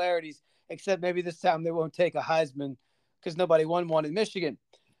similarities, except maybe this time they won't take a Heisman because nobody won one in Michigan.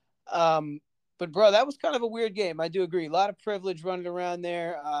 But, bro, that was kind of a weird game. I do agree. A lot of privilege running around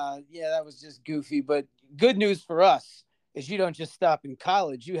there. Yeah, that was just goofy. But good news for us is you don't just stop in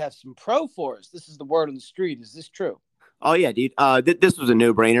college. You have some pro for us. This is the word on the street. Is this true? Oh yeah, dude. This was a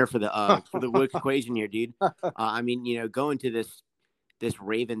no-brainer for the woke equation here, dude. I mean, going to this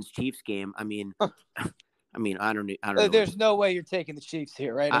Ravens Chiefs game. I mean, I don't know. There's no way you're taking the Chiefs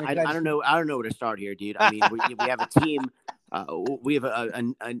here, right? I don't know. I don't know where to start here, dude. I mean, we have a team. We have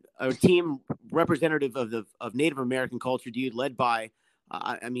a team representative of Native American culture, dude, led by,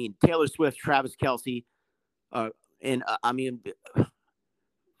 Taylor Swift, Travis Kelce,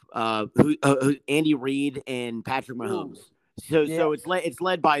 Andy Reid and Patrick Mahomes. So it's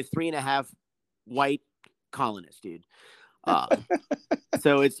led by 3.5 white colonists, dude.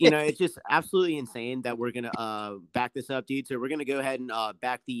 So it's it's just absolutely insane that we're gonna back this up, dude. So we're gonna go ahead and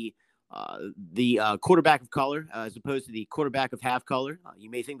back the quarterback of color as opposed to the quarterback of half color. You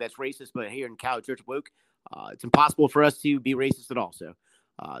may think that's racist, but here in Cal Church of Woke, it's impossible for us to be racist at all. So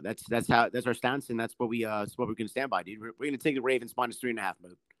that's our stance, and that's what we're gonna stand by, dude. We're gonna take the Ravens -3.5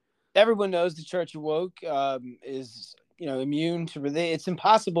 mode. Everyone knows the Church of Woke is immune to it's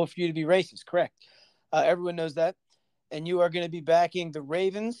impossible for you to be racist, correct? Everyone knows that, and you are going to be backing the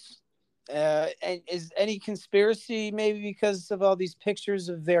Ravens. And is any conspiracy maybe because of all these pictures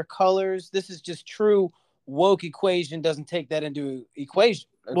of their colors? This is just true woke equation doesn't take that into equation.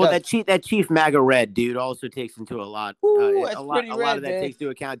 Well, that Chief MAGA red, dude, also takes into a lot. Ooh, a lot of that takes into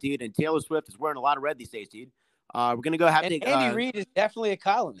account, dude. And Taylor Swift is wearing a lot of red these days, dude. We're gonna go have Andy Reid is definitely a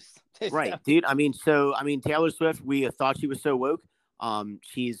colonist. Right, dude. I mean, Taylor Swift, we thought she was so woke.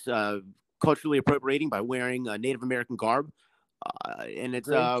 She's culturally appropriating by wearing Native American garb, and it's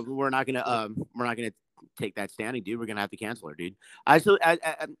we're not gonna take that standing, dude. We're gonna have to cancel her, dude. At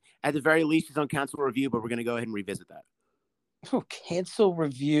the very least, she's on cancel review, but we're gonna go ahead and revisit that. Oh, cancel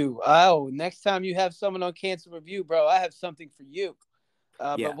review. Oh, next time you have someone on cancel review, bro, I have something for you.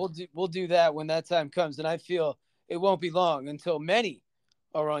 Yeah. But we'll do that when that time comes, and I feel it won't be long until many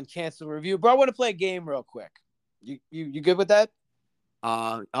are on cancel review. Bro, I want to play a game real quick. You good with that?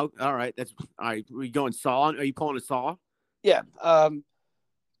 Oh, all right. That's all right. Are you going saw? Are you pulling a saw? Yeah.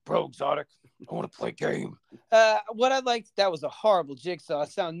 Bro, exotic. I want to play a game. What I liked, that was a horrible jigsaw. I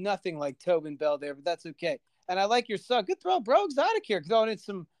sound nothing like Tobin Bell there, but that's okay. And I like your song. Good throw, Bro Exotic here, throwing in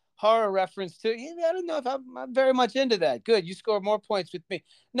some horror reference to. Yeah, I don't know if I'm very much into that. Good, you score more points with me.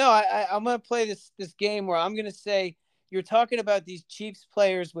 No, I'm gonna play this game where I'm gonna say you're talking about these Chiefs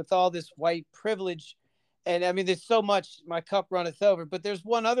players with all this white privilege, and I mean there's so much. My cup runneth over. But there's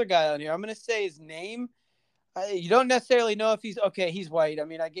one other guy on here. I'm gonna say his name. You don't necessarily know if he's okay. He's white. I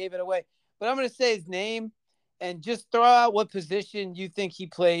mean, I gave it away, but I'm gonna say his name. And just throw out what position you think he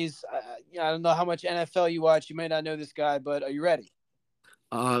plays. I don't know how much NFL you watch. You may not know this guy, but are you ready?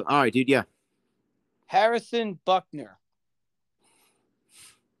 All right, dude. Yeah. Harrison Buckner.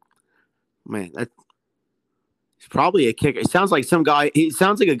 Man, that's probably a kicker. It sounds like some guy. He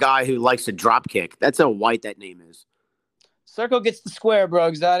sounds like a guy who likes to drop kick. That's how white that name is. Circle gets the square, Bro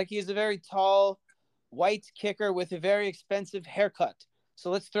Exotic. He is a very tall, white kicker with a very expensive haircut. So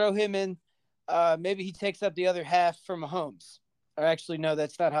let's throw him in. Maybe he takes up the other half for Mahomes. Or actually, no,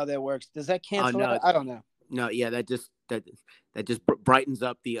 that's not how that works. Does that cancel out? I don't know. No, yeah, that just brightens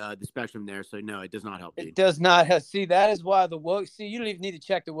up the spectrum there. So no, it does not help. Dude. It does not. See, that is why the woke. See, you don't even need to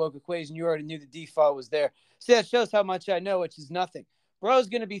check the woke equation. You already knew the default was there. See, that shows how much I know, which is nothing. Bro's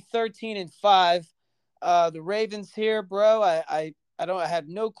going to be 13-5. The Ravens here, bro. I have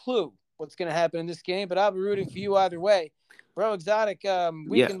no clue what's going to happen in this game, but I'll be rooting for you either way. Bro Exotic,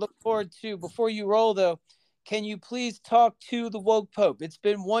 we can look forward to, before you roll, though, can you please talk to the woke Pope? It's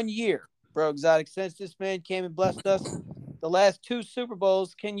been 1 year, Bro Exotic, since this man came and blessed us the last 2 Super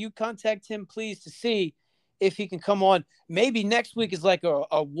Bowls. Can you contact him, please, to see if he can come on? Maybe next week is like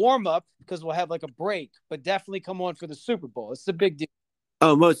a warm-up because we'll have like a break, but definitely come on for the Super Bowl. It's a big deal.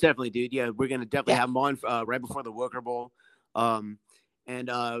 Oh, most definitely, dude. Yeah, we're going to definitely have him on right before the Woker Bowl.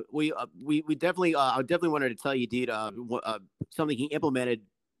 And we definitely, I definitely wanted to tell you, dude, something he implemented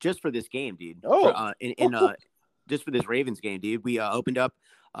just for this game, dude. Oh, just for this Ravens game, dude. We opened up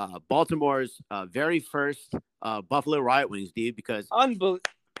Baltimore's very first Buffalo Riot Wings, dude, because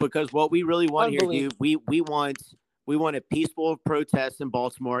what we really want here, dude, we want a peaceful protest in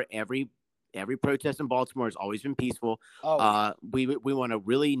Baltimore. Every protest in Baltimore has always been peaceful. We want a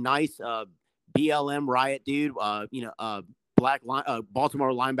really nice BLM riot, dude. Baltimore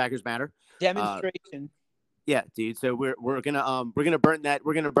linebackers matter demonstration. Yeah, dude. So we're gonna burn that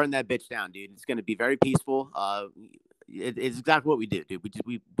bitch down, dude. It's gonna be very peaceful. It's exactly what we do, dude.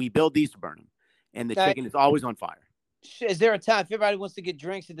 We build these to burn them, and the chicken is always on fire. Is there a time if everybody wants to get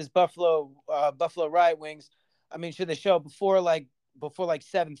drinks at this Buffalo Riot Wings? I mean, should they show up before like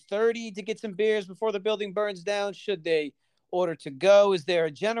 7:30 to get some beers before the building burns down? Should they order to go? Is there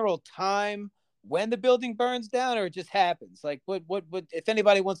a general time when the building burns down, or it just happens? Like, what if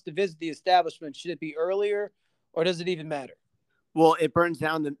anybody wants to visit the establishment, should it be earlier, or does it even matter? Well, it burns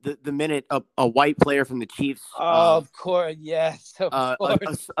down the minute a white player from the Chiefs. Of course, yes. Of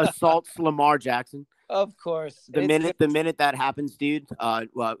course. Assaults Lamar Jackson. Of course. The minute that happens, dude,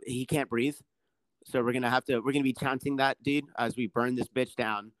 well, he can't breathe. So we're gonna be chanting that, dude, as we burn this bitch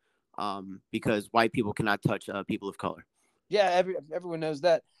down, because white people cannot touch people of color. Yeah, everyone knows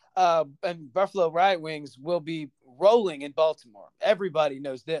that. And Buffalo Riot Wings will be rolling in Baltimore. Everybody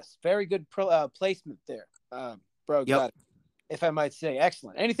knows this. Very good placement there, bro. Yep. If I might say.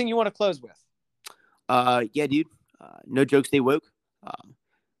 Excellent. Anything you want to close with? Yeah, dude. No jokes, stay woke.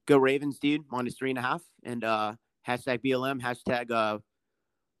 Go Ravens, dude. -3.5. And hashtag BLM. Hashtag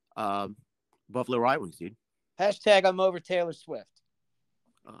Buffalo Riot Wings, dude. Hashtag I'm over Taylor Swift.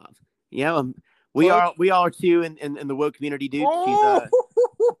 Yeah, we are too in the woke community, dude.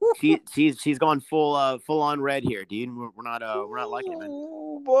 She's gone full on red here, dude. We're not liking it, man.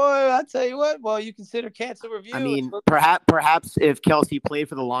 Oh boy, I tell you what. Well, you consider cancel review. I mean, perhaps if Kelsey played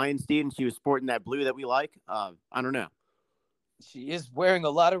for the Lions, dude, and she was sporting that blue that we like, I don't know. She is wearing a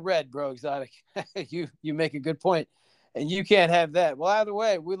lot of red, bro. Exotic. You make a good point, and you can't have that. Well, either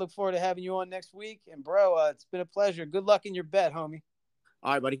way, we look forward to having you on next week. And bro, it's been a pleasure. Good luck in your bet, homie.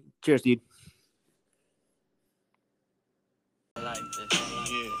 All right, buddy. Cheers, dude. I like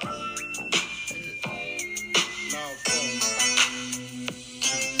this. Yeah.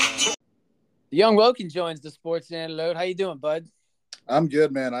 Young Woken joins the Sports Antidote. How you doing, bud? I'm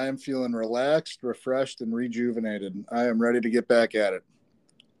good, man. I am feeling relaxed, refreshed, and rejuvenated. I am ready to get back at it.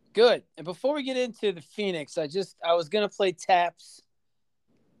 Good. And before we get into the Phoenix, I was gonna play taps,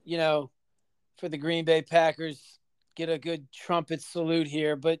 for the Green Bay Packers, get a good trumpet salute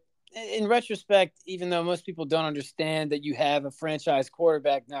here. But in retrospect, even though most people don't understand that you have a franchise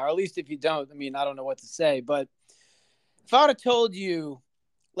quarterback now, or at least if you don't, I don't know what to say. But if I would have told you,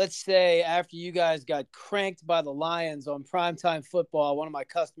 let's say after you guys got cranked by the Lions on primetime football, one of my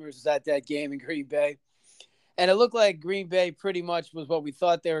customers was at that game in Green Bay, and it looked like Green Bay pretty much was what we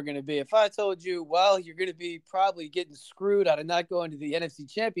thought they were going to be. If I told you, well, you're going to be probably getting screwed out of not going to the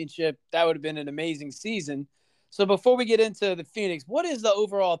NFC Championship, that would have been an amazing season. So before we get into the Phoenix, what is the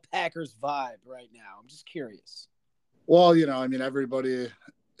overall Packers vibe right now? I'm just curious. Well, everybody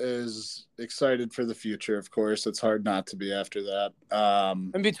is excited for the future, of course. It's hard not to be after that.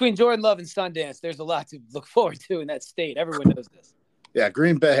 And between Jordan Love and Sundance, there's a lot to look forward to in that state. Everyone knows this. Yeah,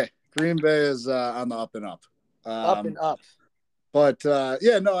 Green Bay is on the up and up. Up and up. But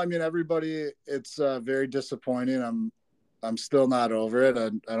everybody, it's very disappointing. I'm still not over it.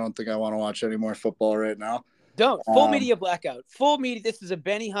 I don't think I want to watch any more football right now. Don't. Full media blackout. Full media. This is a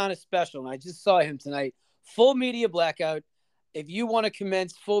Benny Hanna special, and I just saw him tonight. Full media blackout. If you want to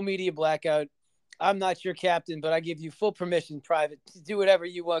commence full media blackout, I'm not your captain, but I give you full permission, private, to do whatever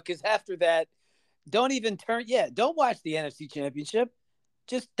you want. Because after that, don't even turn. Yeah, don't watch the NFC Championship.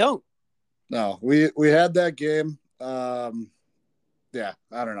 Just don't. No, we had that game. Yeah,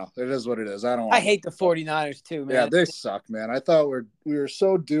 I don't know. It is what it is. I hate the 49ers too, man. Yeah, they suck, man. I thought we are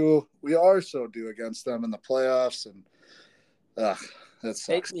so due against them in the playoffs, and that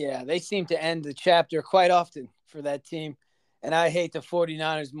sucks. They seem to end the chapter quite often for that team. And I hate the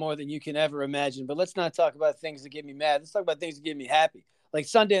 49ers more than you can ever imagine. But let's not talk about things that get me mad. Let's talk about things that get me happy. Like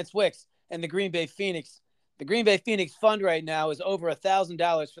Sundance Wicks and the Green Bay Phoenix. The Green Bay Phoenix fund right now is over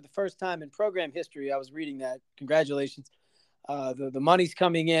 $1,000 for the first time in program history. I was reading that. Congratulations. The money's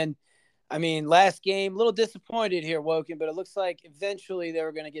coming in. Last game, a little disappointed here, Woken, but it looks like eventually they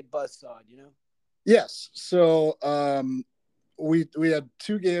were going to get buzzsawed, Yes. So we had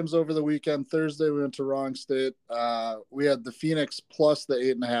two games over the weekend. Thursday we went to Wrong State. We had the Phoenix plus the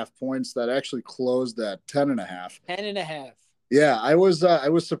 8.5 points that actually closed at 10.5. 10.5. Yeah, I was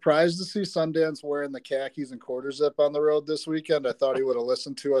surprised to see Sundance wearing the khakis and quarter zip on the road this weekend. I thought he would have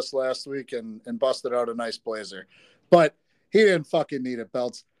listened to us last week and busted out a nice blazer, but he didn't fucking need it,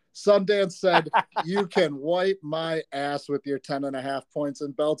 Beltz. Sundance said, "You can wipe my ass with your 10.5 points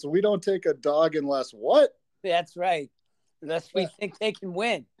in Beltz. We don't take a dog unless what?" That's right. Unless we think they can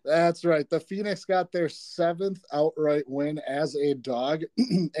win. That's right. The Phoenix got their 7th outright win as a dog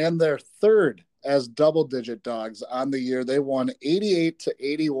and their 3rd as double-digit dogs on the year. They won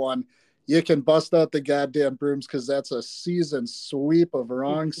 88-81. You can bust out the goddamn brooms because that's a season sweep of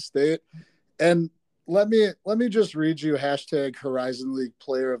Wrong State. And let me just read you hashtag Horizon League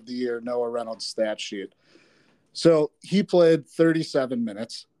Player of the Year Noah Reynolds stat sheet. So he played 37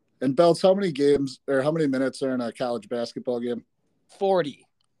 minutes. And Beltz, how many minutes are in a college basketball game? 40.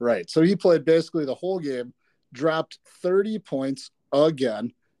 Right. So he played basically the whole game, dropped 30 points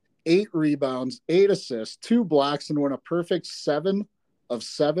again, 8 rebounds, 8 assists, 2 blocks, and won a perfect 7 of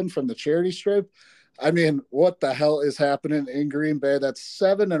 7 from the charity stripe. What the hell is happening in Green Bay? That's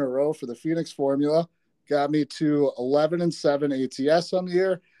 7 in a row for the Phoenix formula. Got me to 11-7 ATS on the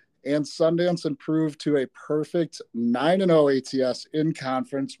year. And Sundance improved to a perfect 9-0 ATS in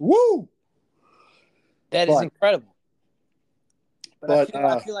conference. Woo! That is incredible. But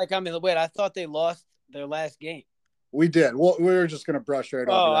I feel like I'm in the way. I thought they lost their last game. We did. Well, we were just going to brush right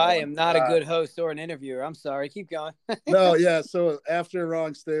over that. I am not a good host or an interviewer. I'm sorry. Keep going. No, yeah. So after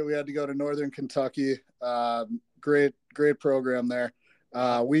Wrong State, we had to go to Northern Kentucky. Great program there.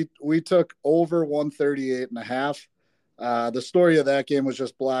 We took over 138.5. The story of that game was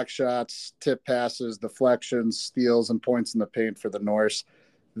just block shots, tip passes, deflections, steals, and points in the paint for the Norse.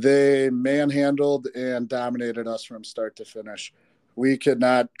 They manhandled and dominated us from start to finish. We could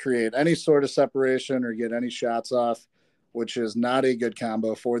not create any sort of separation or get any shots off, which is not a good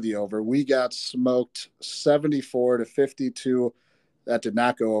combo for the over. We got smoked 74-52. That did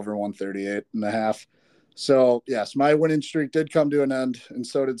not go over 138.5. So, yes, my winning streak did come to an end, and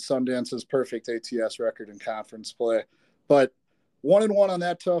so did Sundance's perfect ATS record in conference play. But 1-1 on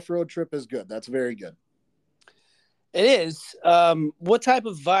that tough road trip is good. That's very good. It is. What type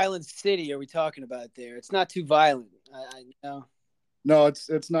of violent city are we talking about there? It's not too violent. I know. No,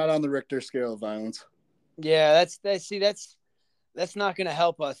 it's not on the Richter scale of violence. Yeah, that's not going to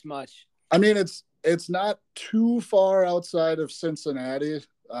help us much. It's not too far outside of Cincinnati,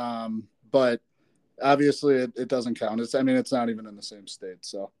 but obviously it doesn't count. It's not even in the same state.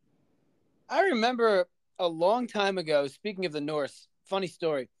 So I remember a long time ago, speaking of the Norse, funny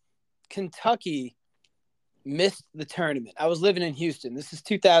story, Kentucky missed the tournament. I was living in Houston. This is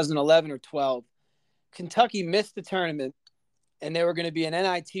 2011 or 12. Kentucky missed the tournament, and they were going to be an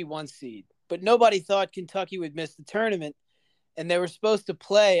NIT 1 seed. But nobody thought Kentucky would miss the tournament, and they were supposed to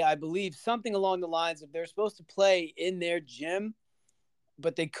play, I believe, something along the lines of they were supposed to play in their gym,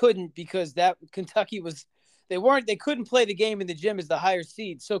 but they couldn't because that Kentucky was they couldn't play the game in the gym as the higher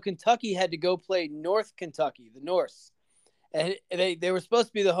seed. So Kentucky had to go play North Kentucky, the Norse. And they were supposed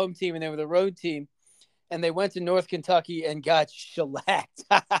to be the home team, and they were the road team. And they went to North Kentucky and got shellacked.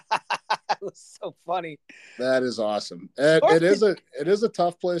 It was so funny. That is awesome. It is a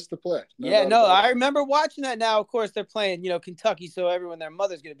tough place to play. I remember watching that. Now, of course, they're playing, Kentucky, so everyone, their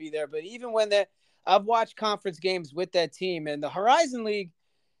mother's going to be there. But even when I've watched conference games with that team, and the Horizon League,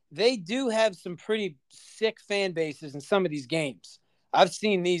 they do have some pretty sick fan bases in some of these games. I've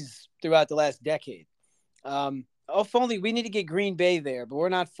seen these throughout the last decade. If only we need to get Green Bay there, but we're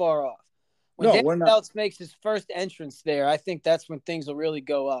not far off. When Beltz makes his first entrance there, I think that's when things will really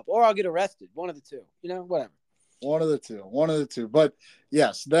go up. Or I'll get arrested. One of the two. Whatever. One of the two. But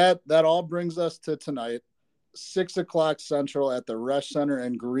yes, that all brings us to tonight, 6:00 Central at the Resch Center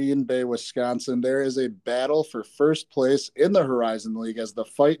in Green Bay, Wisconsin. There is a battle for first place in the Horizon League as the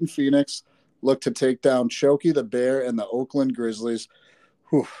Fightin' Phoenix look to take down Chokey the Bear and the Oakland Grizzlies.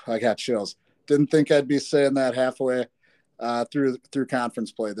 Whew, I got chills. Didn't think I'd be saying that halfway through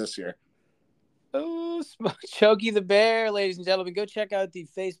conference play this year. Oh, Chokey the Bear, ladies and gentlemen, go check out the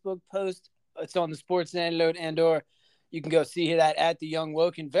Facebook post. It's on the Sports Antidote, and/or you can go see that at the Young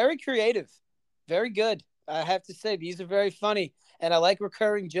Woken. Very creative, very good. I have to say, these are very funny, and I like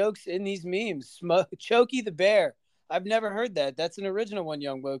recurring jokes in these memes. Chokey the Bear. I've never heard that. That's an original one,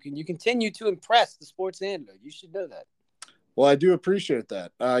 Young Woken. You continue to impress the Sports Antidote. You should know that. Well, I do appreciate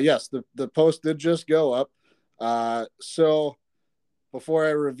that. Yes, the post did just go up. So before I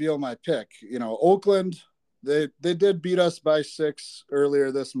reveal my pick, Oakland, they did beat us by 6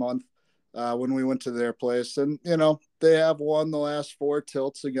 earlier this month when we went to their place. And, they have won the last 4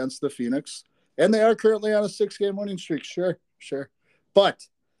 tilts against the Phoenix. And they are currently on a 6-game winning streak. Sure. But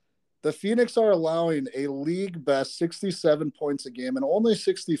the Phoenix are allowing a league best 67 points a game and only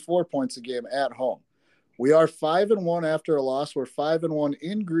 64 points a game at home. We are 5-1 after a loss. We're 5-1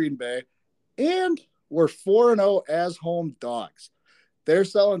 in Green Bay. And we're 4-0 as home dogs. They're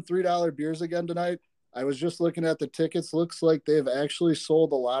selling $3 beers again tonight. I was just looking at the tickets. Looks like they've actually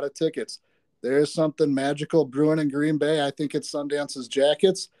sold a lot of tickets. There's something magical brewing in Green Bay. I think it's Sundance's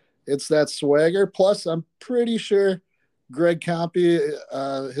jackets. It's that swagger. Plus, I'm pretty sure Greg Compy,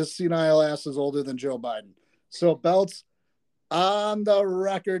 his senile ass is older than Joe Biden. So, Beltz, on the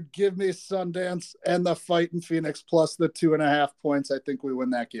record, give me Sundance and the Fightin' Phoenix plus the 2.5 points. I think we win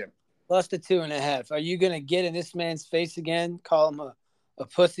that game. Plus the 2.5. Are you going to get in this man's face again, call him a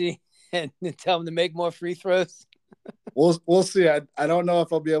pussy, and tell him to make more free throws? We'll see. I don't know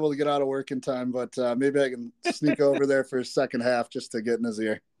if I'll be able to get out of work in time, but maybe I can sneak over there for a second half just to get in his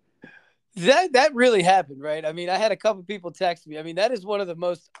ear. That really happened, right? I mean, I had a couple people text me. I mean, that is one of the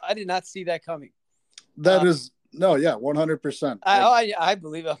most. I did not see that coming. That is 100%. I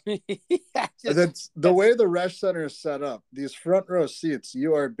believe. I mean, that's the way the Resch Center is set up. These front row seats,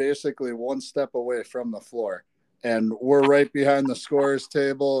 you are basically one step away from the floor, and we're right behind the scorers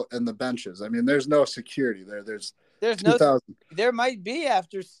table and the benches. I mean, there's no security there. There's no. There might be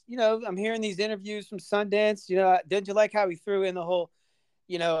after. I'm hearing these interviews from Sundance. Didn't you like how he threw in the whole,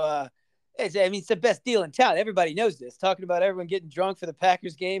 it's the best deal in town. Everybody knows this. Talking about everyone getting drunk for the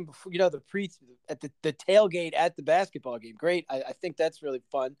Packers game before, at the tailgate at the basketball game. Great. I think that's really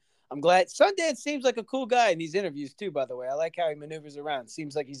fun. I'm glad. Sundance seems like a cool guy in these interviews too, by the way. I like how he maneuvers around.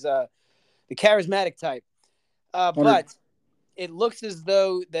 Seems like he's the charismatic type. But it looks as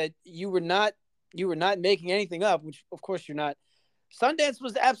though that you were not making anything up, which of course you're not. Sundance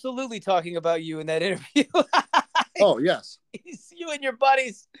was absolutely talking about you in that interview. Oh, yes. You and your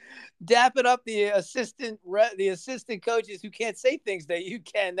buddies dapping up the assistant coaches who can't say things that you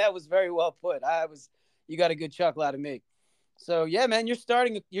can. That was very well put. You got a good chuckle out of me. So yeah, man,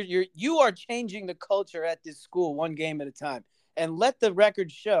 you are changing the culture at this school one game at a time. And let the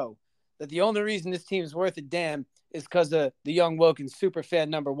record show that the only reason this team's worth a damn is because of the Young Woken super fan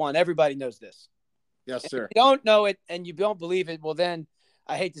number 1. Everybody knows this. Yes, sir. If you don't know it and you don't believe it, well then,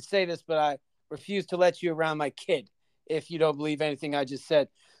 I hate to say this, but I refuse to let you around my kid if you don't believe anything I just said.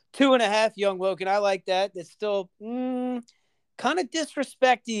 2.5, Young Woken. I like that. It's still kind of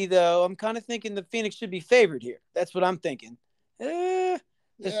disrespecty, though. I'm kind of thinking the Phoenix should be favored here. That's what I'm thinking.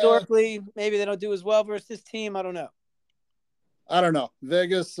 Historically, maybe they don't do as well versus this team. I don't know. I don't know.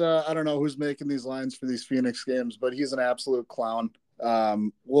 Vegas, I don't know who's making these lines for these Phoenix games, but he's an absolute clown.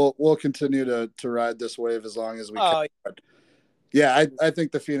 We'll continue to ride this wave as long as we can. But yeah, I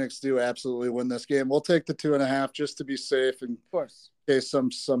think the Phoenix do absolutely win this game. We'll take the 2.5 just to be safe in case some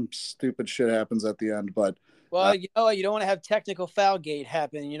stupid shit happens at the end. But you don't want to have technical foul gate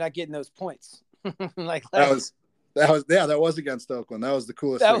happen. And you're not getting those points. That was against Oakland. That was the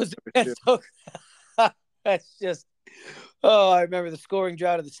coolest. That was against Oakland. That's just. Oh, I remember the scoring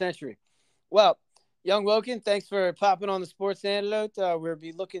drought of the century. Well, Young Woken, thanks for popping on the Sports Antidote. We'll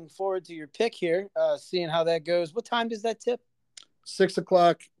be looking forward to your pick here, seeing how that goes. What time does that tip?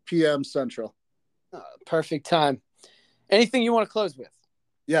 6:00 p.m. Central. Perfect time. Anything you want to close with?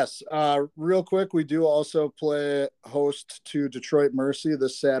 Yes. Real quick, we do also play host to Detroit Mercy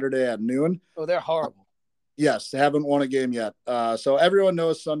this Saturday at noon. Oh, they're horrible. Yes, they haven't won a game yet. So everyone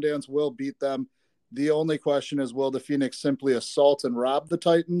knows Sundance will beat them. The only question is, will the Phoenix simply assault and rob the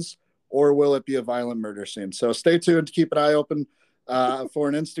Titans, or will it be a violent murder scene? So stay tuned to keep an eye open for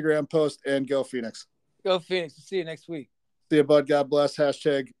an Instagram post, and go Phoenix. Go Phoenix. We'll see you next week. See you, bud. God bless.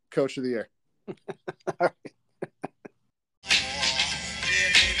 Hashtag Coach of the Year. All right.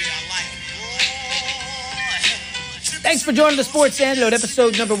 Thanks for joining the Sports Antidote,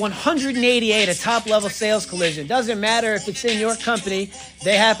 episode number 188, a top-level sales collision. Doesn't matter if it's in your company.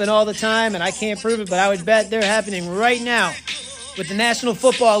 They happen all the time, and I can't prove it, but I would bet they're happening right now. With the National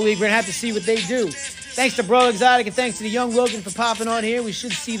Football League, we're going to have to see what they do. Thanks to Bro Exotic, and thanks to the Young Woken for popping on here. We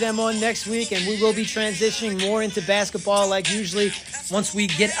should see them on next week, and we will be transitioning more into basketball like usually. Once we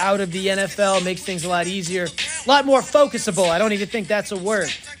get out of the NFL, it makes things a lot easier, a lot more focusable. I don't even think that's a word.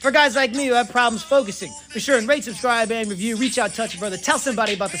 For guys like me who have problems focusing, be sure and rate, subscribe, and review. Reach out, touch a brother. Tell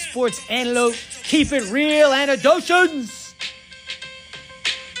somebody about the Sports Antidote. Keep it real, Antidotians.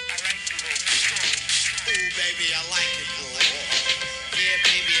 Baby, I like it, boy. Yeah,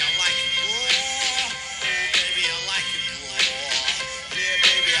 baby, I like it.